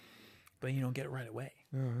 but you don't get it right away.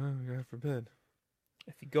 Oh, God forbid.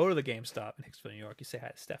 If you go to the GameStop in Hicksville, New York, you say hi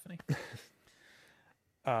to Stephanie.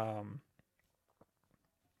 What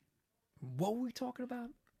were we talking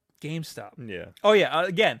about? GameStop. Yeah. Oh, yeah.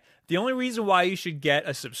 Again, the only reason why you should get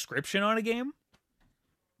a subscription on a game,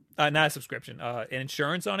 not a subscription, an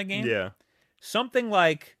insurance on a game. Yeah. Something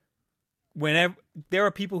like whenever there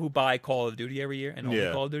are people who buy Call of Duty every year and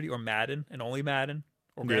only Call of Duty, or Madden and only Madden,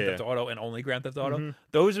 or Grand Theft Auto and only Grand Theft Auto.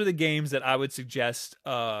 Those are the games that I would suggest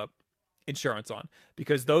insurance on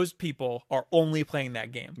because those people are only playing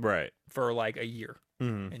that game for like a year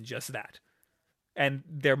and just that. And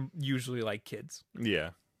they're usually like kids. Yeah.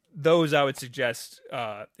 Those I would suggest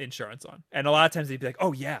insurance on. And a lot of times they'd be like,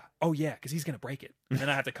 oh yeah, because he's going to break it. And then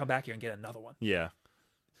I have to come back here and get another one. Yeah.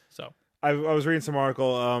 So I was reading some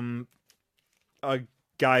article. A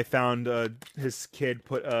guy found his kid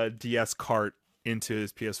put a DS cart into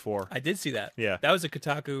his PS4. I did see that. Yeah. That was a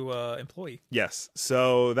Kotaku employee. Yes.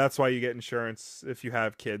 So that's why you get insurance if you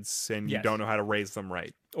have kids and you Yes. don't know how to raise them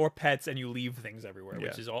right. Or pets and you leave things everywhere,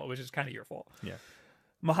 Yeah. which is kind of your fault. Yeah.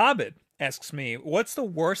 Mohammed asks me, what's the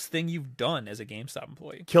worst thing you've done as a GameStop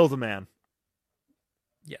employee? Killed a man.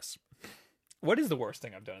 Yes. What is the worst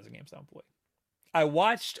thing I've done as a GameStop employee? I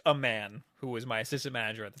watched a man who was my assistant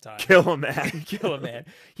manager at the time. Kill a man. Kill a man.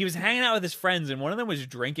 He was hanging out with his friends, and one of them was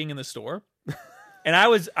drinking in the store. And I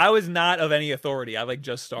was not of any authority. I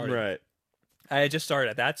just started. Right. I had just started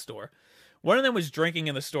at that store. One of them was drinking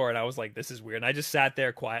in the store, and I was like, "This is weird." And I just sat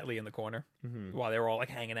there quietly in the corner while they were all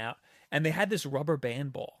hanging out. And they had this rubber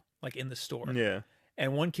band ball in the store. Yeah.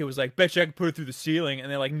 And one kid was like, "Bet you I can put it through the ceiling."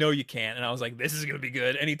 And they're like, "No, you can't." And I was like, "This is gonna be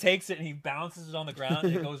good." And he takes it and he bounces it on the ground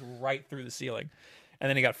and it goes right through the ceiling. And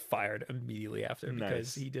then he got fired immediately after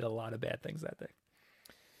because he did a lot of bad things that day.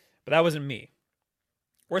 But that wasn't me.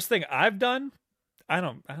 Worst thing I've done, I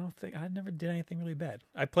don't think I never did anything really bad.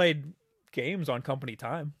 I played games on company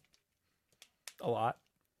time a lot.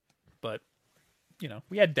 But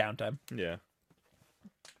we had downtime. Yeah.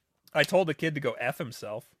 I told the kid to go F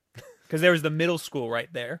himself because there was the middle school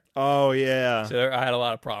right there. Oh yeah. So I had a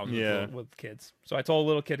lot of problems Yeah. with kids. So I told a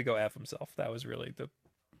little kid to go F himself. That was really the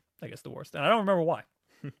worst. And I don't remember why,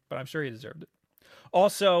 but I'm sure he deserved it.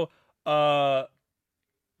 Also,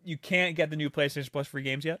 you can't get the new PlayStation Plus free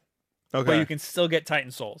games yet. Okay. But you can still get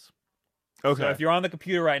Titan Souls. Okay. So if you're on the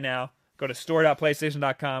computer right now, go to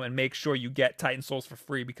store.playstation.com and make sure you get Titan Souls for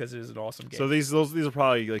free because it is an awesome game. So these are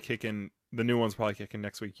probably kicking. The new one's probably kicking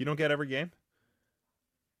next week. You don't get every game?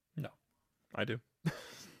 No. I do.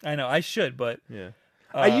 I know. I should, but Yeah.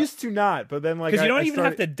 I used to not, but then because you don't even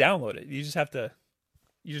have to download it. You just have to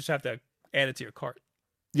add it to your cart.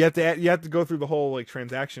 You have to go through the whole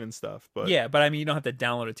transaction and stuff. But Yeah, but I mean, you don't have to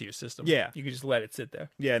download it to your system. Yeah. You can just let it sit there.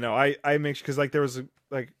 yeah, no, I make sure because there was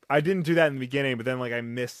I didn't do that in the beginning, but then I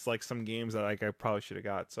missed some games that I probably should have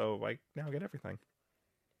got. So now I get everything.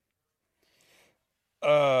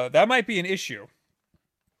 That might be an issue.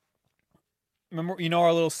 Remember,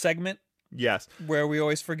 our little segment Yes. where we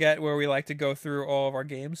always forget where we like to go through all of our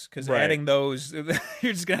games because Right. adding those,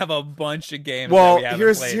 you're just gonna have a bunch of games. Well, that we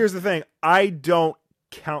haven't played. here's the thing. I don't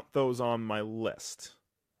count those on my list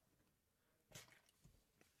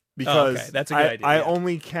because okay. That's a good idea, I yeah.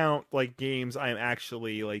 only count games I'm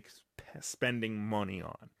actually spending money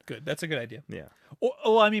on. Good. That's a good idea. Yeah.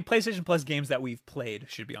 Well, I mean, PlayStation Plus games that we've played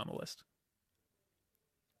should be on the list.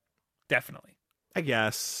 Definitely. I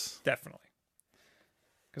guess. Definitely.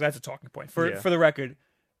 Because that's a talking point. For Yeah. the record,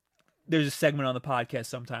 there's a segment on the podcast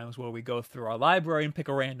sometimes where we go through our library and pick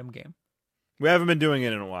a random game. We haven't been doing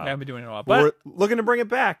it in a while. I haven't been doing it in a while. But But we're looking to bring it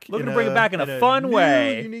back. Looking to bring it back in a fun new,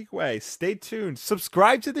 way. unique way. Stay tuned.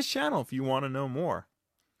 Subscribe to the channel if you want to know more.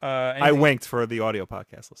 I anything, winked for the audio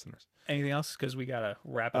podcast listeners. anything else? Because we got to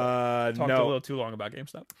wrap up. Talked a No, little too long about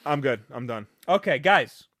GameStop. I'm good. I'm done. Okay,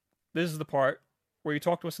 guys. This is the part where you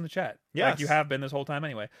talk to us in the chat. Yes. Like you have been this whole time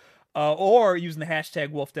anyway. Or using the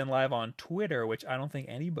hashtag WolfDenLive on Twitter, which I don't think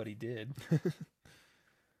anybody did.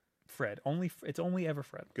 Fred. It's only ever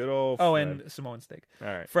Fred. Good old Oh, Fred. and Samoan Steak. All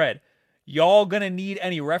right. Fred, y'all gonna need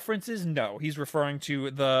any references? No. He's referring to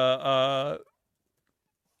the,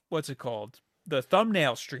 what's it called? The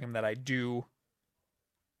thumbnail stream that I do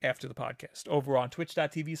after the podcast over on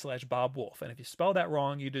twitch.tv/BobWolf. And if you spell that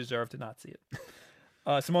wrong, you deserve to not see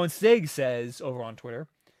it. Samoan Steak says over on Twitter,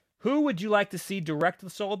 who would you like to see direct the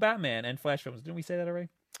solo Batman and Flash films? Didn't we say that already?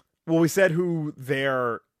 Well, we said who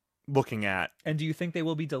they're looking at. And do you think they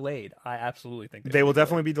will be delayed? I absolutely think They will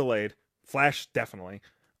definitely be delayed. Flash, definitely.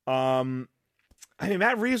 I mean,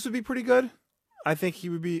 Matt Reeves would be pretty good. I think he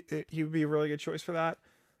would be a really good choice for that.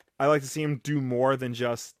 I like to see him do more than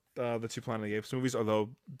just the two Planet of the Apes movies, although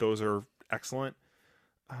those are excellent.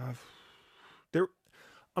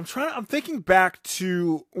 I'm thinking back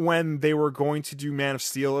to when they were going to do Man of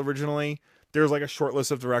Steel originally. There was a short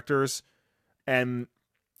list of directors, and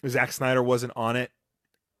Zack Snyder wasn't on it.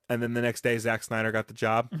 And then the next day, Zack Snyder got the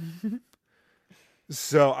job.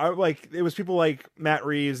 So it was people like Matt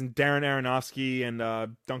Reeves and Darren Aronofsky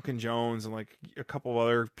and Duncan Jones and a couple of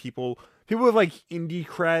other people with indie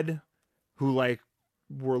cred who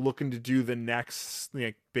were looking to do the next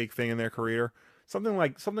big thing in their career, something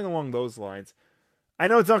along those lines. I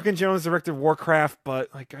know Duncan Jones directed Warcraft, but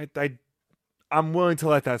I'm willing to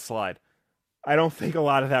let that slide. I don't think a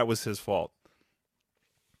lot of that was his fault.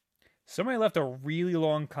 Somebody left a really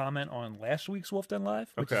long comment on last week's Wolf Den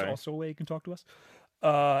Live, which is Okay. also a way you can talk to us.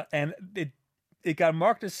 And it got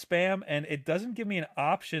marked as spam, and it doesn't give me an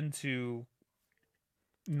option to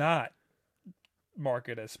not mark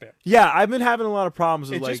it as spam. Yeah, I've been having a lot of problems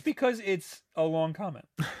with it's just because it's a long comment.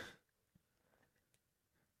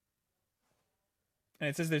 And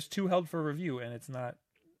it says there's 2 held for review, and it's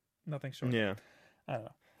nothing short. Yeah. I don't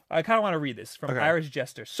know. I kind of want to read this from Irish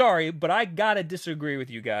Jester. Sorry, but I gotta disagree with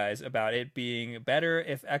you guys about it being better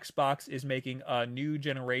if Xbox is making a new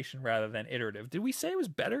generation rather than iterative. Did we say it was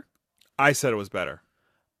better? I said it was better.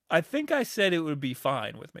 I think I said it would be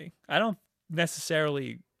fine with me. I don't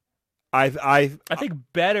necessarily. I think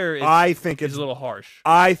better. I think it's a little harsh.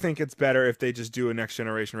 I think it's better if they just do a next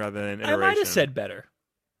generation rather than an iteration. I might have said better.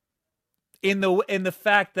 In the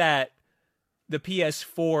fact that the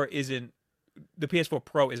PS4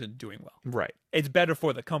 Pro isn't doing well. Right. It's better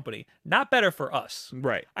for the company, not better for us.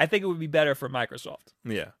 Right. I think it would be better for Microsoft.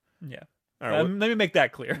 Yeah. Yeah. All right, let me make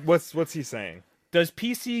that clear. What's he saying? Does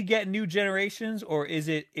PC get new generations, or is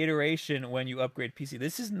it iteration when you upgrade PC?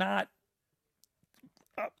 This is not.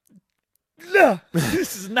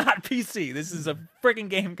 This is not PC. This is a freaking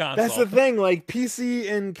game console. That's the thing. Like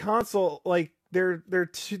PC and console, like they're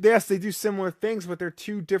two, yes, they do similar things, but they're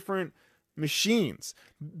two different machines.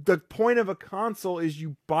 The point of a console is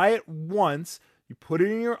you buy it once, you put it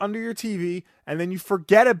in under your TV, and then you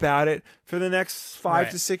forget about it for the next 5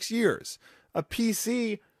 to 6 years. A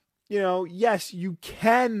PC, yes, you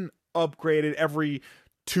can upgrade it every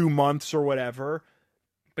 2 months or whatever,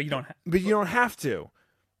 but you don't. But you don't have to.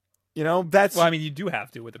 That's. Well, I mean, you do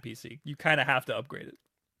have to with a PC. You kind of have to upgrade it.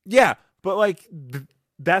 Yeah, but like.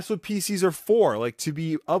 That's what PCs are for, like to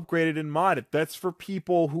be upgraded and modded. That's for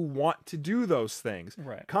people who want to do those things.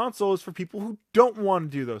 Right. Console is for people who don't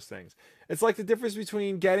want to do those things. It's like the difference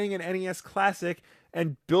between getting an NES Classic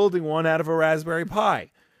and building one out of a Raspberry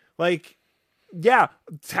Pi. Like, yeah,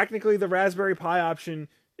 technically the Raspberry Pi option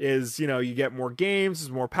is, you get more games,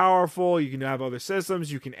 it's more powerful, you can have other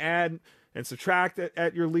systems, you can add and subtract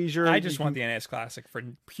at your leisure. I just want the NES Classic for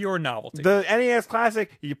pure novelty. The NES Classic,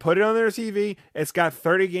 you put it on their TV, it's got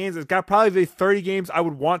 30 games. It's got probably the 30 games I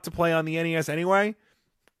would want to play on the NES anyway.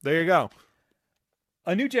 There you go.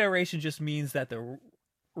 A new generation just means that the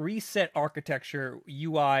reset architecture,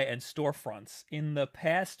 UI, and storefronts in the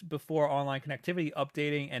past before online connectivity,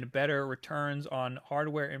 updating, and better returns on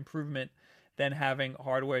hardware improvement than having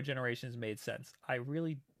hardware generations made sense.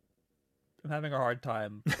 I'm having a hard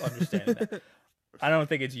time understanding that. I don't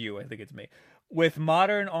think it's you. I think it's me. With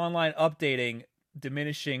modern online updating,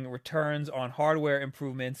 diminishing returns on hardware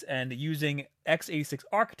improvements, and using x86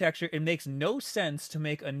 architecture, it makes no sense to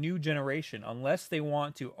make a new generation unless they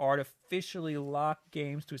want to artificially lock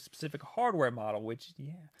games to a specific hardware model,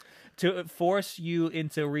 to force you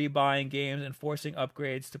into rebuying games and forcing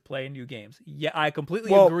upgrades to play new games. Yeah, I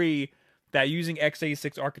completely agree that using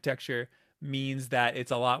x86 architecture means that it's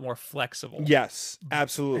a lot more flexible. Yes,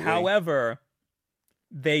 absolutely. However,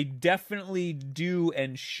 they definitely do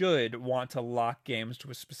and should want to lock games to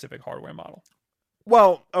a specific hardware model.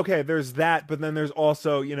 Well, okay, there's that, but then there's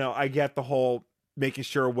also, I get the whole making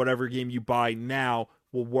sure whatever game you buy now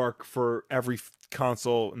will work for every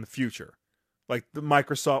console in the future. Like when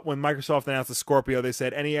Microsoft announced the Scorpio, they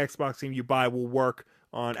said any Xbox game you buy will work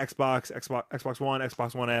on Xbox One,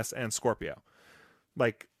 Xbox One S, and Scorpio.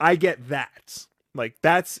 Like, I get that. Like,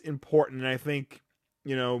 that's important, and I think,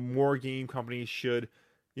 more game companies should,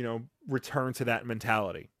 return to that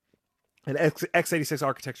mentality. And x86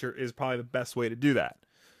 architecture is probably the best way to do that.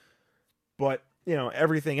 But,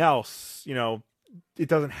 everything else, it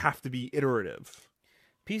doesn't have to be iterative.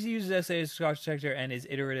 PC uses x86 architecture and is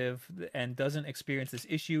iterative and doesn't experience this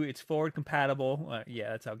issue. It's forward compatible.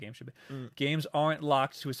 Yeah, that's how games should be. Games aren't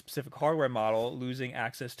locked to a specific hardware model, losing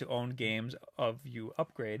access to owned games of you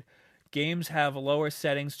upgrade. Games have lower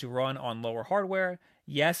settings to run on lower hardware.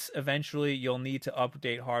 Yes, eventually you'll need to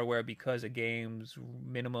update hardware because a game's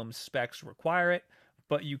minimum specs require it,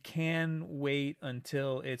 but you can wait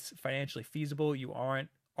until it's financially feasible. You aren't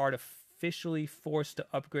artificially forced to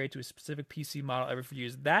upgrade to a specific PC model every few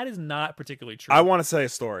years. That is not particularly true. I want to say a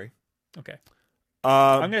story. Okay.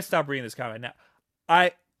 I'm going to stop reading this comment now.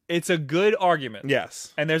 It's a good argument.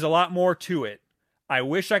 Yes. And there's a lot more to it. I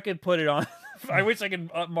wish I could put it on. I wish I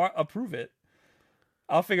could approve it.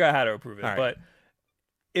 I'll figure out how to approve it. Right. But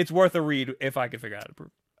it's worth a read if I can figure out how to approve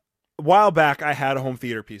it. A while back, I had a home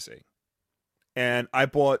theater PC. And I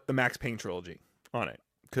bought the Max Payne trilogy on it.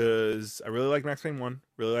 Because I really like Max Payne 1,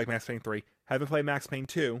 really like Max Payne 3. Haven't played Max Payne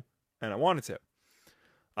 2, and I wanted to.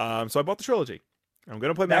 So I bought the trilogy. I'm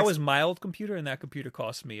going to play Max... That was my old computer, and that computer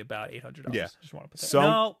cost me about $800. Yeah. Just want to put that.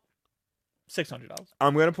 No, $600.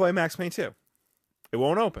 I'm going to play Max Payne 2. It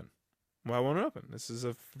won't open. Why won't it open? This is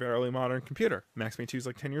a fairly modern computer. Max Payne 2 is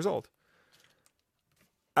like 10 years old.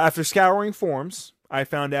 After scouring forums, I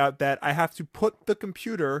found out that I have to put the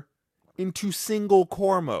computer into single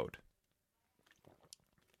core mode.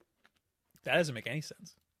 That doesn't make any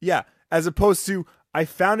sense. Yeah, as opposed to I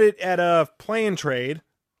found it at a play and trade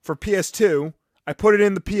for PS2. I put it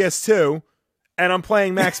in the PS2, and I'm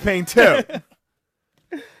playing Max Payne 2.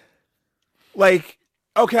 Like,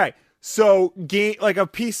 okay, so like a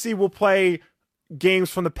PC will play games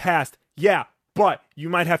from the past. Yeah, but you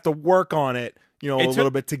might have to work on it, little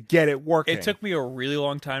bit to get it working. It took me a really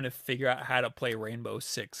long time to figure out how to play Rainbow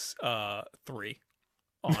Six 3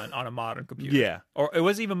 on a modern computer. Yeah, or it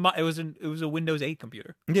wasn't even it was a Windows 8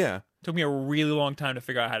 computer. Yeah, it took me a really long time to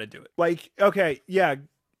figure out how to do it. Like, okay, yeah,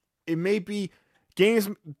 it may be games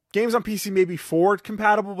on PC may be forward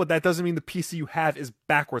compatible, but that doesn't mean the PC you have is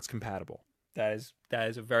backwards compatible. That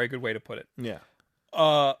is a very good way to put it. Yeah.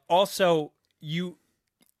 Also,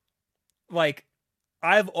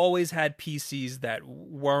 I've always had PCs that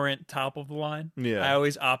weren't top of the line. Yeah. I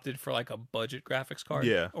always opted for like a budget graphics card.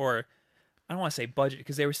 Yeah. Or I don't want to say budget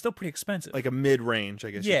because they were still pretty expensive. Like a mid-range,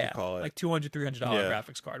 I guess you could call it. Like $200, $300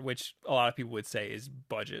 graphics card, which a lot of people would say is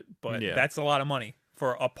budget, but Yeah. that's a lot of money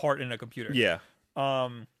for a part in a computer. Yeah.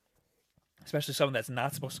 Especially something that's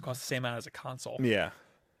not supposed to cost the same amount as a console. Yeah.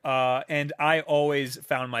 And I always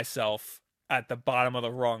found myself at the bottom of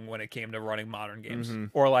the rung when it came to running modern games. Mm-hmm.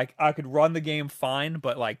 Or like I could run the game fine,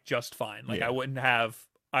 but like just fine. Like Yeah. I wouldn't have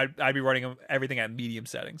I'd be running everything at medium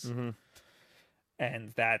settings. Mm-hmm. And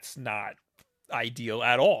that's not ideal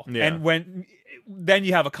at all. Yeah. And then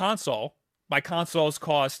you have a console. My consoles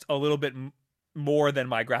cost a little bit more than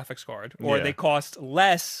my graphics card, or Yeah. they cost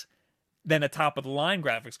less than a top of the line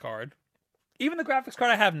graphics card. Even the graphics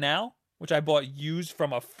card I have now, which I bought used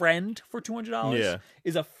from a friend for $200,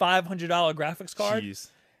 is a $500 graphics card.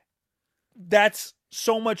 Jeez. That's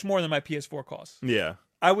so much more than my PS4 costs. Yeah.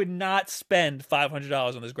 I would not spend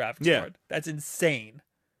 $500 on this graphics Yeah. card. That's insane.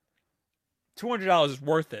 $200 is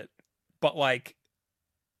worth it, but like,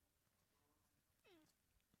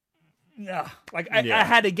 yeah, I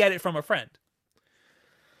had to get it from a friend.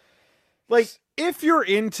 Like, if you're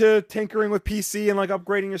into tinkering with PC and like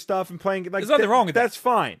upgrading your stuff and playing, like, There's nothing wrong with that. That's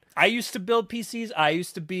fine. I used to build PCs. I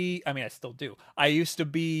still do. I used to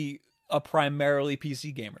be a primarily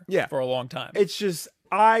PC gamer. Yeah. For a long time. It's just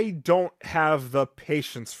I don't have the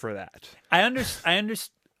patience for that. I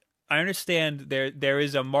understand there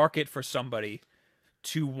is a market for somebody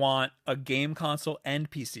to want a game console and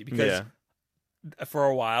PC because for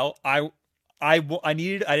a while I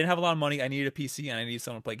didn't have a lot of money. I needed a PC and I needed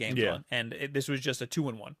someone to play games on, and this was just a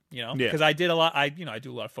 2-in-1, because I did a lot. I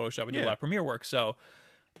do a lot of Photoshop. I do a lot of Premiere work, so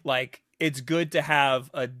like it's good to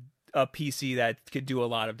have a PC that could do a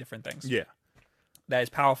lot of different things. Yeah, that is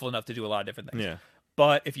powerful enough to do a lot of different things. Yeah.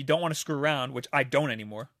 But if you don't want to screw around, which I don't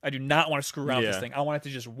anymore, I do not want to screw around with this thing. I want it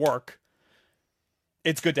to just work.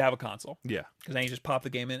 It's good to have a console. Yeah. Because then you just pop the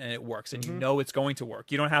game in and it works. And you know it's going to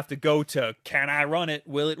work. You don't have to go to can I run it,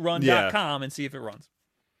 will it run.com and see if it runs.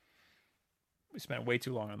 We spent way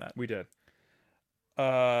too long on that. We did.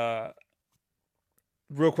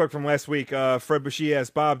 Real quick from last week, Fred Bushy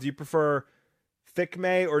asked, Bob, do you prefer thick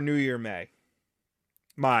May or New Year May?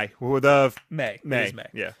 May. May. It is May.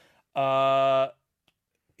 Yeah.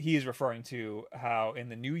 He is referring to how in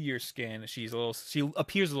the New Year skin, she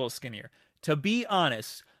appears a little skinnier. To be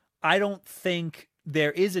honest, I don't think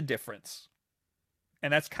there is a difference.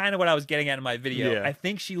 And that's kind of what I was getting at in my video. Yeah. I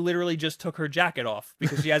think she literally just took her jacket off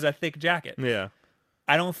because she has a thick jacket. Yeah.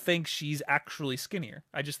 I don't think she's actually skinnier.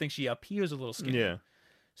 I just think she appears a little skinnier. Yeah.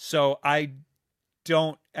 So I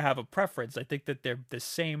don't have a preference. I think that they're the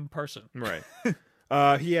same person. Right.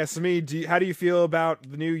 He asked me, how do you feel about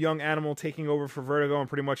the new Young Animal taking over for Vertigo and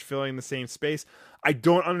pretty much filling the same space? I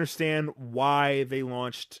don't understand why they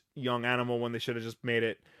launched Young Animal when they should have just made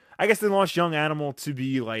it. I guess they launched Young Animal to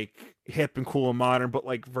be like hip and cool and modern, but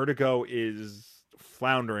like Vertigo is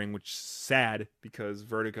floundering, which is sad because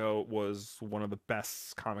Vertigo was one of the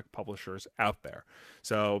best comic publishers out there.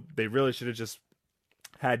 So they really should have just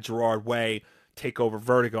had Gerard Way take over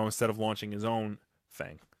Vertigo instead of launching his own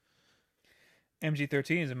thing.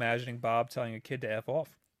 MG13 is imagining Bob telling a kid to F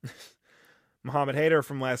off. Muhammad Hader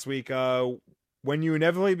from last week. When you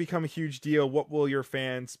inevitably become a huge deal, what will your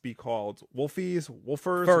fans be called? Wolfies?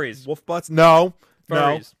 Wolfers? Furries. Wolf butts? No.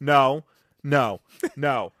 Furries. No.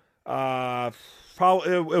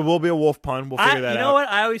 Probably it will be a wolf pun. We'll figure that out. You know what?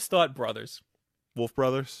 I always thought brothers. Wolf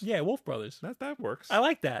Brothers? Yeah, Wolf Brothers. That works. I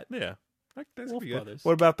like that. Yeah. That's Wolf good. Brothers.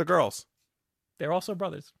 What about the girls? They're also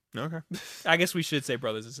brothers. Okay. I guess we should say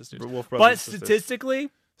brothers and sisters. Wolf Brothers but and sisters.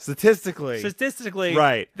 statistically,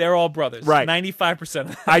 right, they're all brothers. Right. 95% of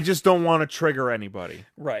them. I just don't want to trigger anybody.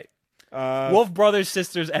 Right. Wolf brothers,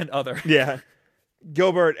 sisters, and other. Yeah.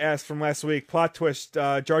 Gilbert asked from last week, plot twist,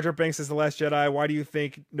 Jar Jar Binks is the Last Jedi. Why do you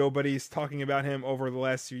think nobody's talking about him over the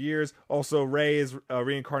last few years? Also, Rey is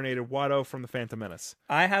reincarnated Watto from The Phantom Menace.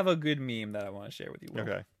 I have a good meme that I want to share with you, Will.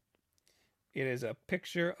 Okay. It is a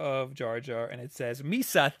picture of Jar Jar, and it says,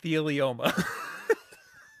 mesothelioma.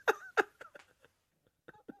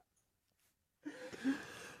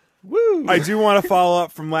 Woo! I do want to follow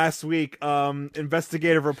up from last week.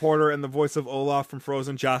 Investigative reporter and the voice of Olaf from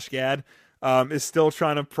Frozen, Josh Gad, is still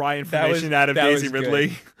trying to pry information out of Daisy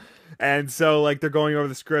Ridley. And so, like, they're going over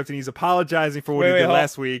the script, and he's apologizing for what he did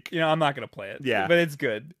last week. You know, I'm not going to play it. Yeah. But it's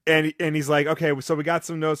good. And he's like, okay, so we got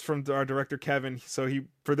some notes from our director, Kevin. So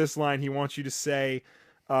for this line, he wants you to say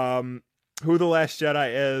who the Last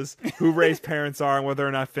Jedi is, who Rey's parents are, and whether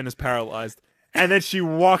or not Finn is paralyzed. And then she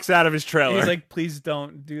walks out of his trailer. He's like, please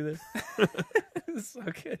don't do this. It's so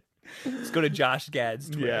good. Let's go to Josh Gad's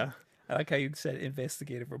Twitter. Yeah. I like how you said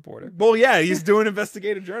investigative reporter. Well, yeah, he's doing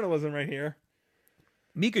investigative journalism right here.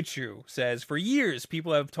 Mikachu says, for years,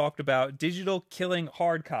 people have talked about digital killing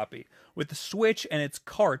hard copy. With the Switch and its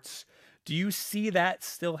carts, do you see that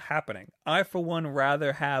still happening? I, for one,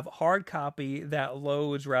 rather have hard copy that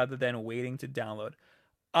loads rather than waiting to download.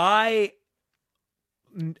 I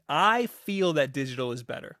feel that digital is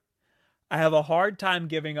better. I have a hard time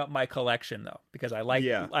giving up my collection, though, because I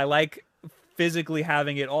like physically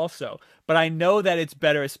having it also. But I know that it's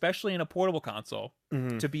better, especially in a portable console,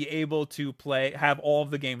 to be able to have all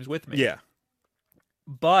of the games with me. Yeah.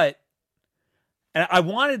 But and I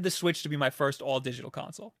wanted the Switch to be my first all digital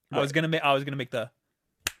console. Right. I was gonna make the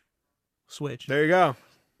Switch. There you go.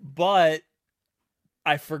 But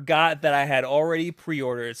I forgot that I had already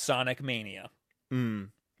pre-ordered Sonic Mania.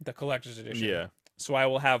 The collector's edition. Yeah. So I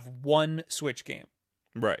will have one Switch game.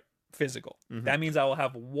 Right. Physical. That means I will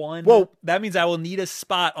have one. Well, that means I will need a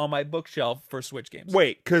spot on my bookshelf for Switch games.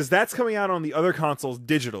 Wait, because that's coming out on the other consoles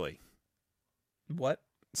digitally. What?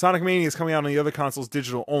 Sonic Mania is coming out on the other consoles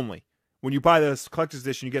digital only. When you buy the collector's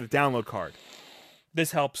edition, you get a download card.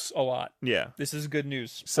 This helps a lot. Yeah. This is good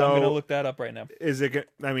news. So I'm going to look that up right now. Is it?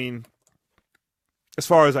 I mean, as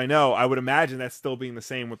far as I know, I would imagine that's still being the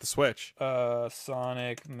same with the Switch.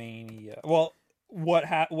 Sonic Mania. Well, what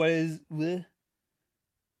is... Bleh.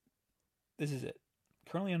 This is it.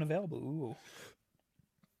 Currently unavailable. Ooh.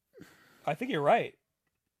 I think you're right.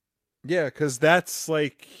 Yeah, because that's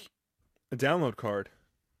like a download card.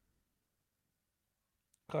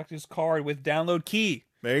 Collector's card with download key.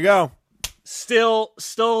 There you go. Still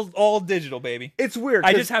all digital, baby. It's weird.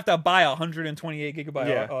 I just have to buy a 128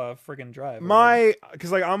 gigabyte friggin' drive.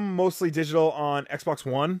 Because like I'm mostly digital on Xbox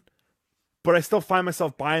One, but I still find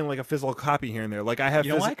myself buying like a physical copy here and there. Like I have.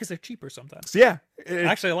 You know why? Because they're cheaper sometimes. Yeah.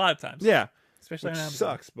 Actually, a lot of times. Yeah. Especially which on Amazon.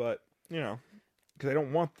 Sucks, but you know, because I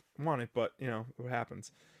don't want it, but you know what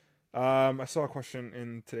happens. I saw a question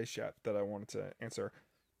in today's chat that I wanted to answer.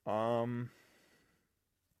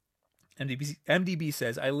 MDB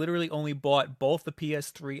says, I literally only bought both the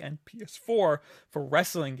PS3 and PS4 for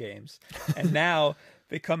wrestling games. And now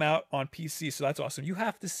they come out on PC. So that's awesome. You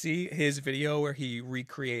have to see his video where he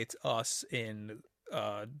recreates us in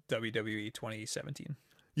WWE 2017.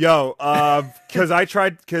 Yo, because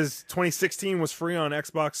 2016 was free on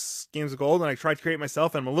Xbox Games of Gold, and I tried to create it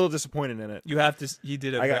myself, and I'm a little disappointed in it. You have to. He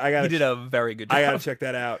did a very good job. I gotta check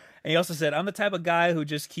that out. And he also said, I'm the type of guy who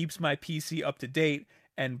just keeps my PC up to date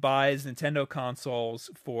and buys Nintendo consoles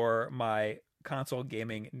for my console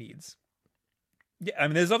gaming needs. Yeah, I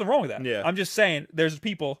mean, there's nothing wrong with that. Yeah. I'm just saying, there's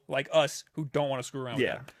people like us who don't want to screw around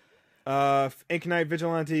with that. Ink Knight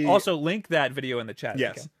Vigilante. Also, link that video in the chat.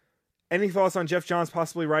 Yes. Any thoughts on Jeff Johns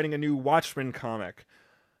possibly writing a new Watchmen comic?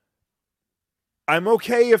 I'm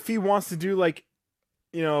okay if he wants to do like,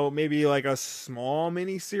 you know, maybe like a small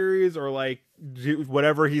mini series or like do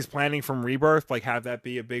whatever he's planning from Rebirth, like have that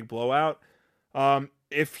be a big blowout.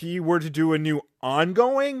 If he were to do a new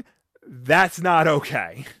ongoing, that's not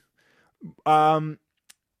okay. DC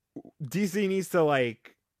needs to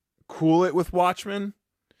like cool it with Watchmen,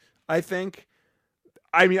 I think.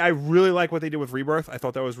 I mean, I really like what they did with Rebirth. I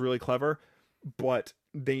thought that was really clever, but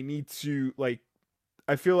they need to like,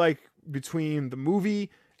 I feel like between the movie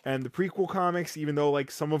and the prequel comics, even though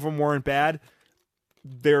like some of them weren't bad,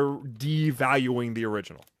 they're devaluing the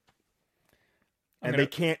original. They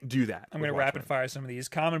can't do that. I'm going to rapid fire some of these.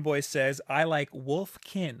 Common Boy says, I like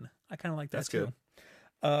Wolfkin. I kind of like that. That's too.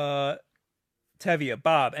 Good. Tevia,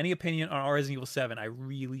 Bob, any opinion on Resident Evil 7? I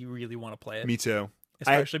really, really want to play it. Me too.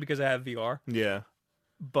 Especially because I have VR. Yeah.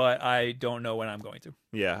 But I don't know when I'm going to.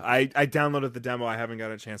 Yeah, I downloaded the demo. I haven't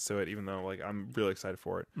got a chance to it, even though like I'm really excited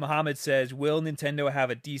for it. Muhammad says, will Nintendo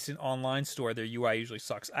have a decent online store? Their UI usually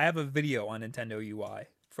sucks. I have a video on Nintendo UI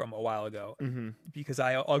from a while ago Mm-hmm. because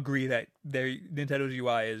I agree that their Nintendo's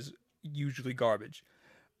UI is usually garbage.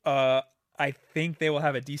 I think they will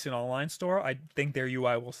have a decent online store. I think their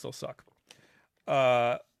UI will still suck.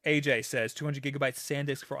 AJ says 200 gigabytes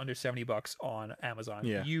SanDisk for under $70 on Amazon.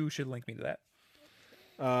 Yeah. You should link me to that.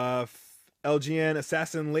 LGN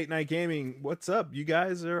Assassin Late Night Gaming. What's up? You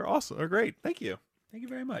guys are awesome. Are great. Thank you. Thank you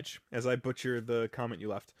very much. As I butcher the comment you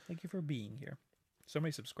left. Thank you for being here.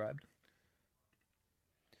 Somebody subscribed.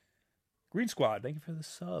 Green Squad, thank you for the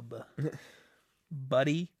sub.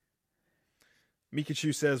 Buddy.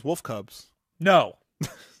 Mikachu says Wolf Cubs. No.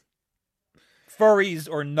 Furries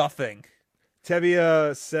or nothing.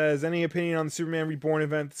 Tevia says, any opinion on the Superman Reborn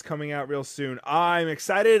event that's coming out real soon? I'm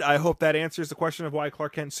excited. I hope that answers the question of why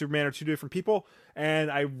Clark Kent and Superman are two different people.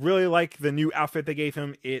 And I really like the new outfit they gave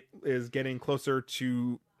him. It is getting closer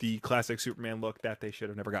to the classic Superman look that they should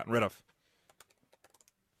have never gotten rid of.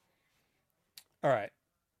 All right.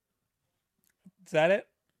 Is that it?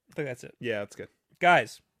 I think that's it. Yeah, that's good.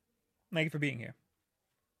 Guys, thank you for being here.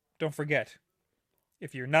 Don't forget,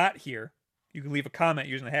 if you're not here, you can leave a comment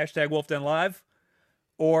using the hashtag WolfDenLive,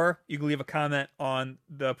 or you can leave a comment on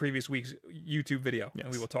the previous week's YouTube video,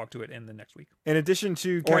 and we will talk to it in the next week. In addition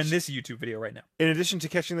to or in this YouTube video right now. In addition to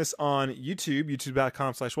catching this on YouTube,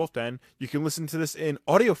 youtube.com/wolfden, you can listen to this in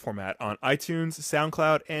audio format on iTunes,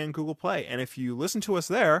 SoundCloud, and Google Play. And if you listen to us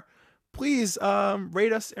there, please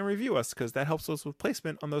rate us and review us, because that helps us with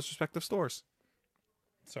placement on those respective stores.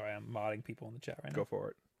 Sorry, I'm modding people in the chat right now. Go for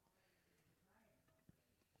it.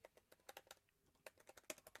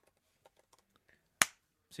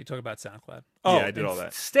 So you talk about SoundCloud. Oh, yeah, I did all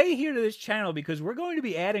that. Stay here to this channel because we're going to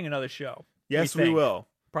be adding another show. Yes, we will.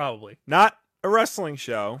 Probably. Not a wrestling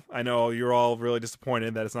show. I know you're all really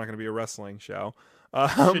disappointed that it's not going to be a wrestling show.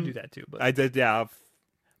 Should do that too. But I did, yeah.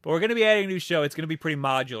 But we're going to be adding a new show. It's going to be pretty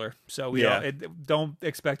modular, so we don't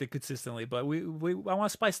expect it consistently. But I want to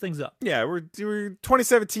spice things up. Yeah, we're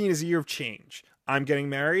 2017 is a year of change. I'm getting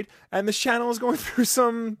married, and this channel is going through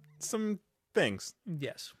some things.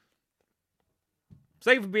 Yes. So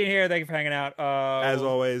thank you for being here. Thank you for hanging out. As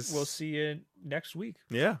always, we'll see you next week.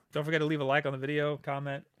 Yeah. Don't forget to leave a like on the video,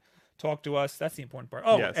 comment, talk to us. That's the important part.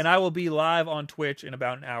 Oh, yes. And I will be live on Twitch in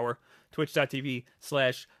about an hour.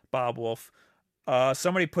 Twitch.tv/BobWolf.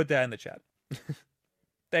 Somebody put that in the chat.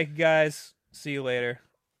 Thank you guys. See you later.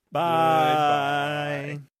 Bye. Goodbye.